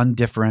avoid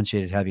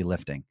undifferentiated heavy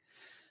lifting.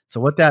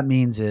 So what that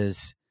means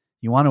is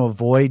you want to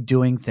avoid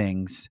doing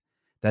things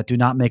that do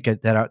not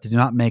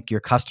make your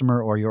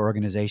customer or your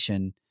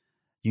organization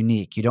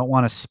unique. You don't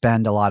want to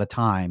spend a lot of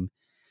time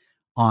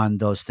on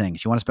those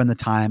things. You want to spend the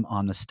time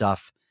on the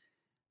stuff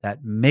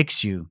that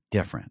makes you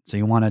different. So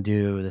you want to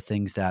do the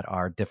things that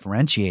are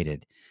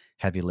differentiated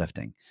heavy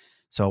lifting.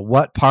 So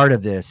what part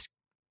of this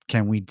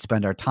can we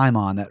spend our time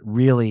on that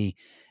really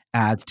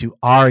adds to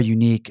our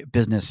unique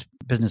business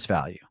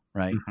value,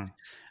 right?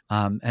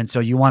 Mm-hmm. And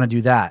so you want to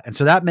do that. And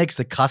so that makes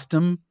the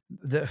custom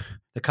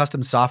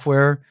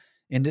software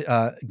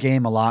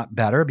game a lot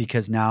better,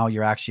 because now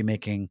you're actually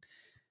making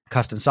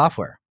custom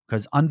software,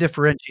 because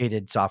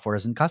undifferentiated software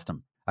isn't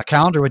custom. A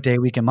calendar with day,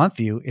 week, and month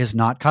view is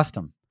not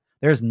custom.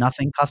 There's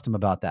nothing custom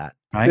about that,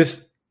 right?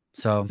 It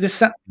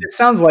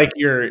sounds like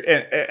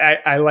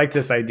I like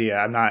this idea.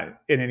 I'm not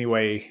in any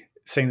way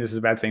saying this is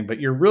a bad thing, but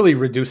you're really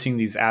reducing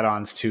these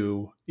add-ons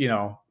to,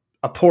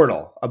 a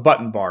portal, a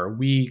button bar.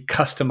 We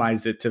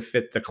customize it to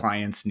fit the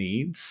client's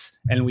needs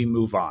and we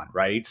move on,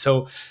 right?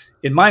 So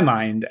in my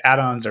mind,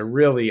 add-ons are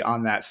really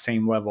on that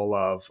same level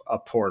of a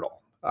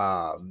portal.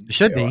 It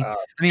should be. I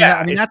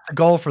mean, that's the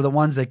goal for the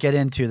ones that get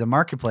into the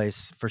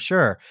marketplace for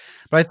sure.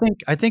 But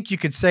I think you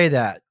could say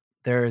that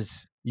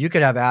you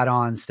could have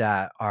add-ons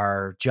that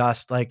are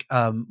just like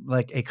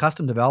a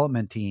custom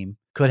development team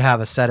could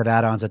have a set of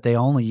add-ons that they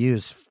only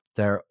use.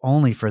 They're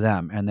only for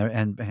them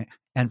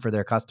and for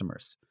their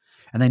customers,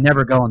 and they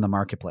never go in the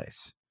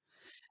marketplace.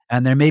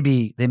 And they may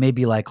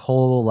be like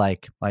whole,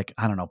 like,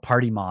 I don't know,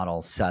 party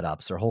model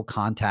setups or whole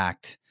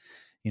contact,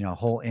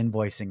 whole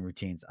invoicing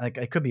routines. Like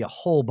it could be a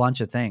whole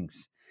bunch of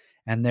things,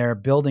 and they're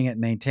building it,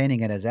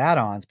 maintaining it as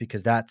add-ons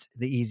because that's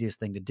the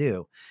easiest thing to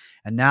do.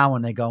 And now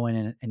when they go in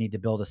and need to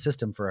build a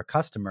system for a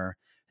customer,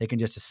 they can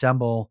just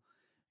assemble,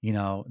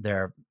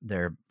 their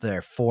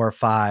 4 or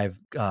 5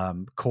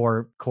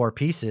 core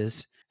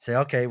pieces. Say,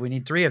 okay, we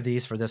need 3 of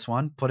these for this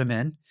one, put them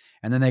in,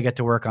 and then they get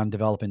to work on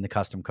developing the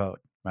custom code.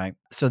 Right.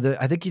 So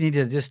I think you need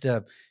to just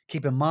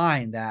keep in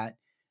mind that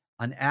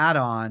an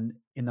add-on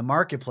in the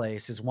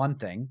marketplace is one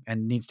thing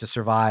and needs to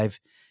survive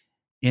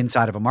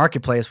inside of a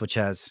marketplace, which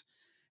has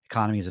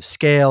economies of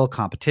scale,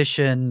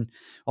 competition,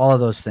 all of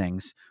those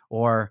things.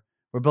 Or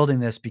we're building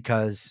this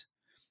because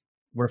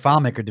we're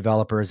FileMaker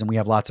developers and we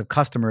have lots of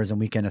customers and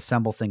we can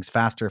assemble things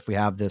faster if we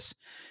have this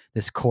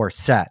core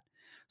set.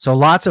 So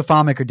lots of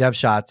FileMaker dev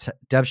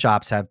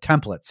shops have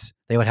templates.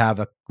 They would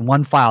have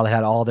one file that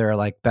had all their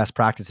like best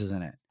practices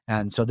in it.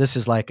 And so this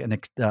is like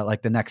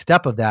like the next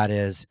step of that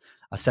is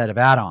a set of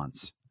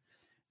add-ons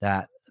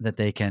that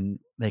they can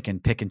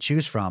pick and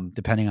choose from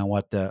depending on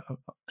what the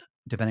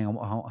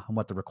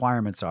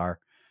requirements are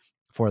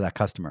for that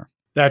customer.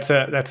 That's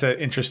an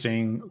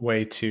interesting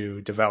way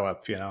to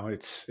develop.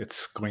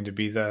 It's going to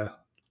be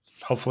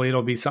hopefully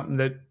it'll be something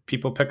that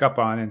people pick up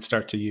on and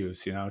start to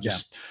use.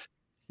 Just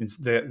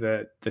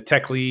the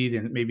tech lead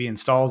and maybe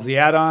installs the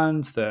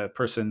add-ons. The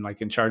person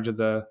like in charge of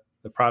the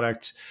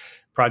project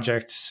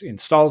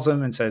installs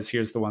them and says,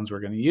 here's the ones we're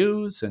going to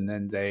use. And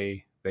then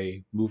they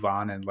move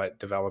on and let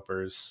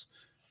developers,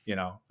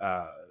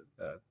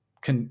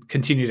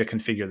 continue to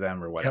configure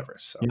them or whatever.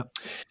 So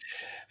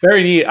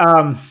very neat.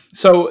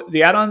 So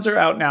the add-ons are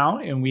out now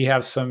and we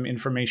have some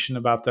information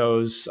about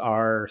those,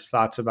 our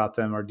thoughts about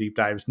them, our deep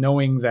dives,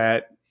 knowing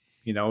that,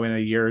 in a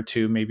year or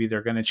two, maybe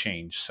they're going to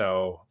change.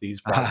 So these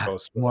blog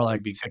posts more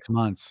like 6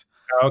 months.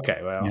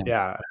 Okay. Well,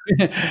 yeah.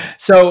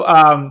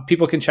 So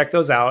people can check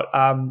those out.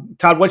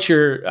 Todd, what's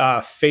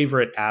your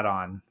favorite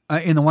add-on?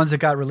 In the ones that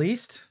got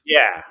released?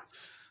 Yeah.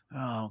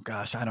 Oh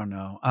gosh, I don't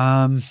know.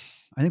 I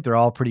think they're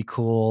all pretty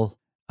cool.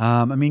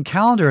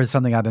 Calendar is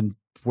something I've been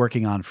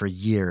working on for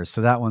years,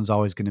 so that one's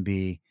always going to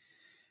be.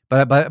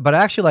 But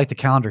I actually like the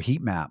calendar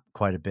heat map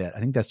quite a bit. I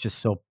think that's just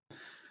so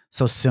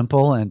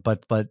simple and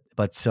but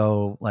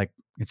so like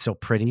it's so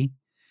pretty,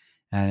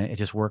 and it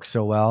just works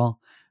so well.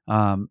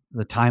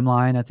 The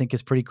timeline I think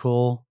is pretty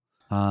cool.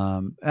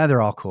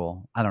 They're all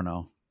cool. I don't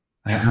know.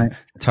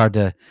 It's hard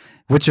to.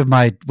 Which of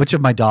my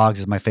dogs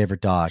is my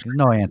favorite dog?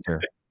 No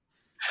answer.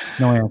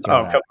 No answer.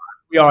 Oh, come on.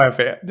 We all have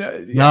it.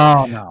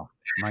 No.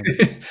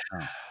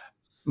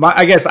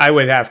 I guess I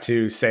would have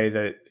to say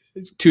that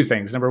 2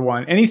 things. Number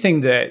one,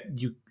 anything that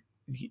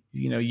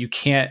you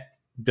can't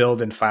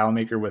build in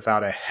FileMaker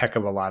without a heck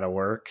of a lot of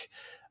work,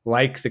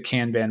 like the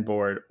Kanban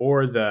board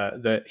or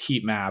the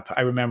heat map.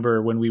 I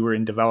remember when we were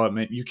in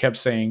development, you kept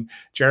saying,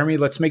 Jeremy,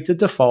 let's make the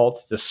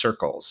default the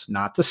circles,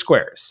 not the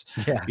squares.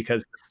 Yeah.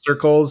 Because the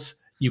circles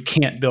you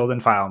can't build in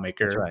FileMaker.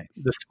 That's right.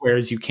 The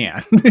squares you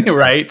can,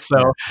 right?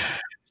 So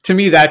to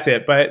me, that's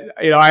it. But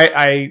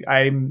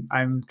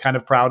I'm kind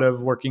of proud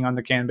of working on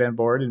the Kanban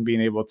board and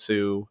being able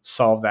to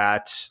solve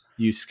that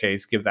use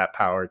case, give that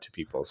power to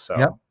people.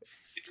 So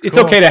it's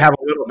cool. Okay to have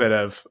a little bit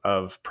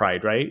of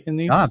pride, right? In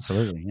these. Oh,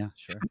 absolutely. Yeah,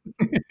 sure.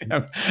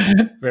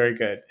 Very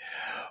good.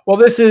 Well,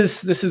 this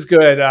is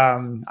good.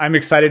 I'm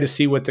excited to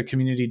see what the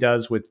community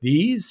does with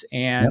these,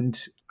 and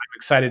I'm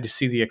excited to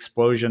see the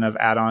explosion of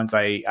add-ons.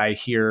 I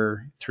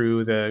hear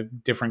through the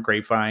different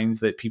grapevines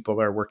that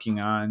people are working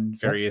on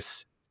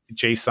various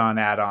JSON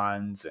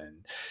add-ons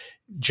and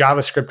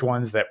JavaScript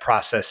ones that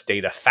process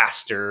data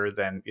faster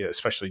than,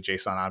 especially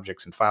JSON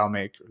objects in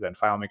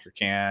FileMaker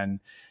can,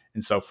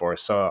 and so forth.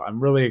 So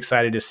I'm really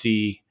excited to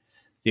see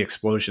the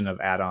explosion of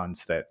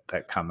add-ons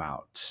that come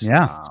out.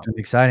 Yeah, it's gonna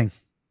be exciting.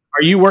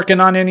 Are you working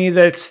on any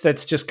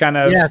that's just kind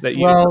of? Yes.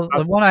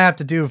 The one I have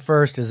to do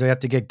first is I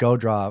have to get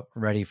GoDraw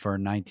ready for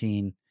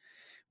 19,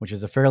 which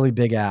is a fairly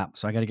big app.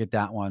 So I got to get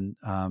that one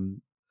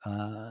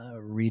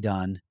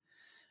redone.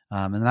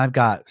 And then I've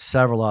got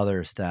several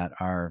others that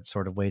are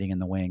sort of waiting in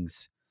the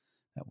wings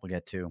that we'll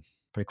get to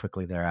pretty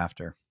quickly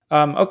thereafter.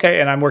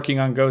 Okay. And I'm working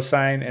on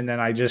GoSign, and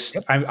then I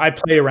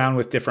play around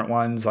with different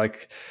ones.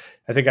 Like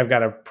I think I've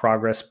got a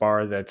progress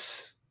bar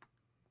that's,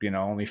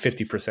 only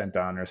 50%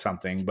 done or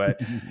something.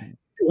 But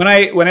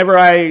whenever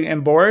I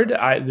am bored,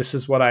 this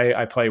is what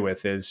I play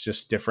with, is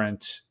just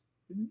different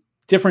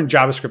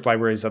JavaScript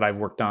libraries that I've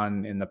worked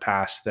on in the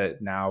past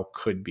that now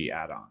could be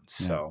add-ons.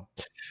 Yeah. So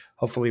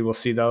hopefully we'll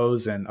see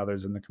those and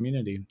others in the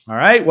community. All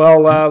right.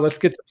 Well, let's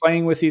get to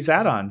playing with these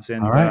add-ons.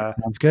 And, all right.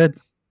 Sounds good.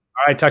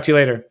 All right. Talk to you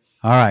later.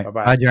 All right.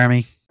 Bye-bye. Bye,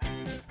 Jeremy.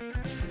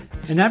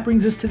 And that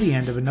brings us to the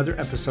end of another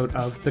episode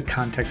of the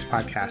Context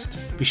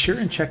Podcast. Be sure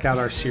and check out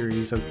our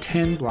series of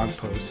 10 blog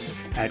posts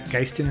at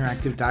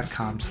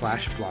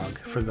geistinteractive.com/blog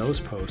for those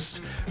posts,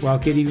 where I'll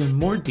get even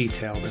more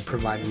detailed and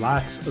provide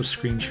lots of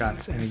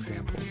screenshots and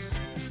examples.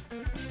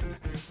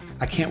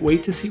 I can't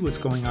wait to see what's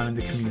going on in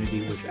the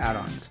community with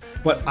add-ons.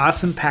 What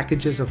awesome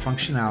packages of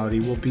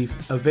functionality will be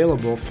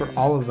available for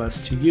all of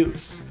us to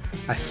use.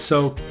 I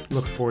so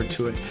look forward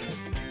to it.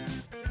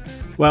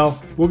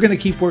 Well, we're going to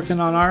keep working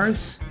on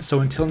ours.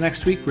 So until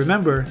next week,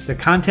 remember, the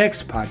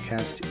Context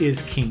Podcast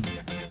is king.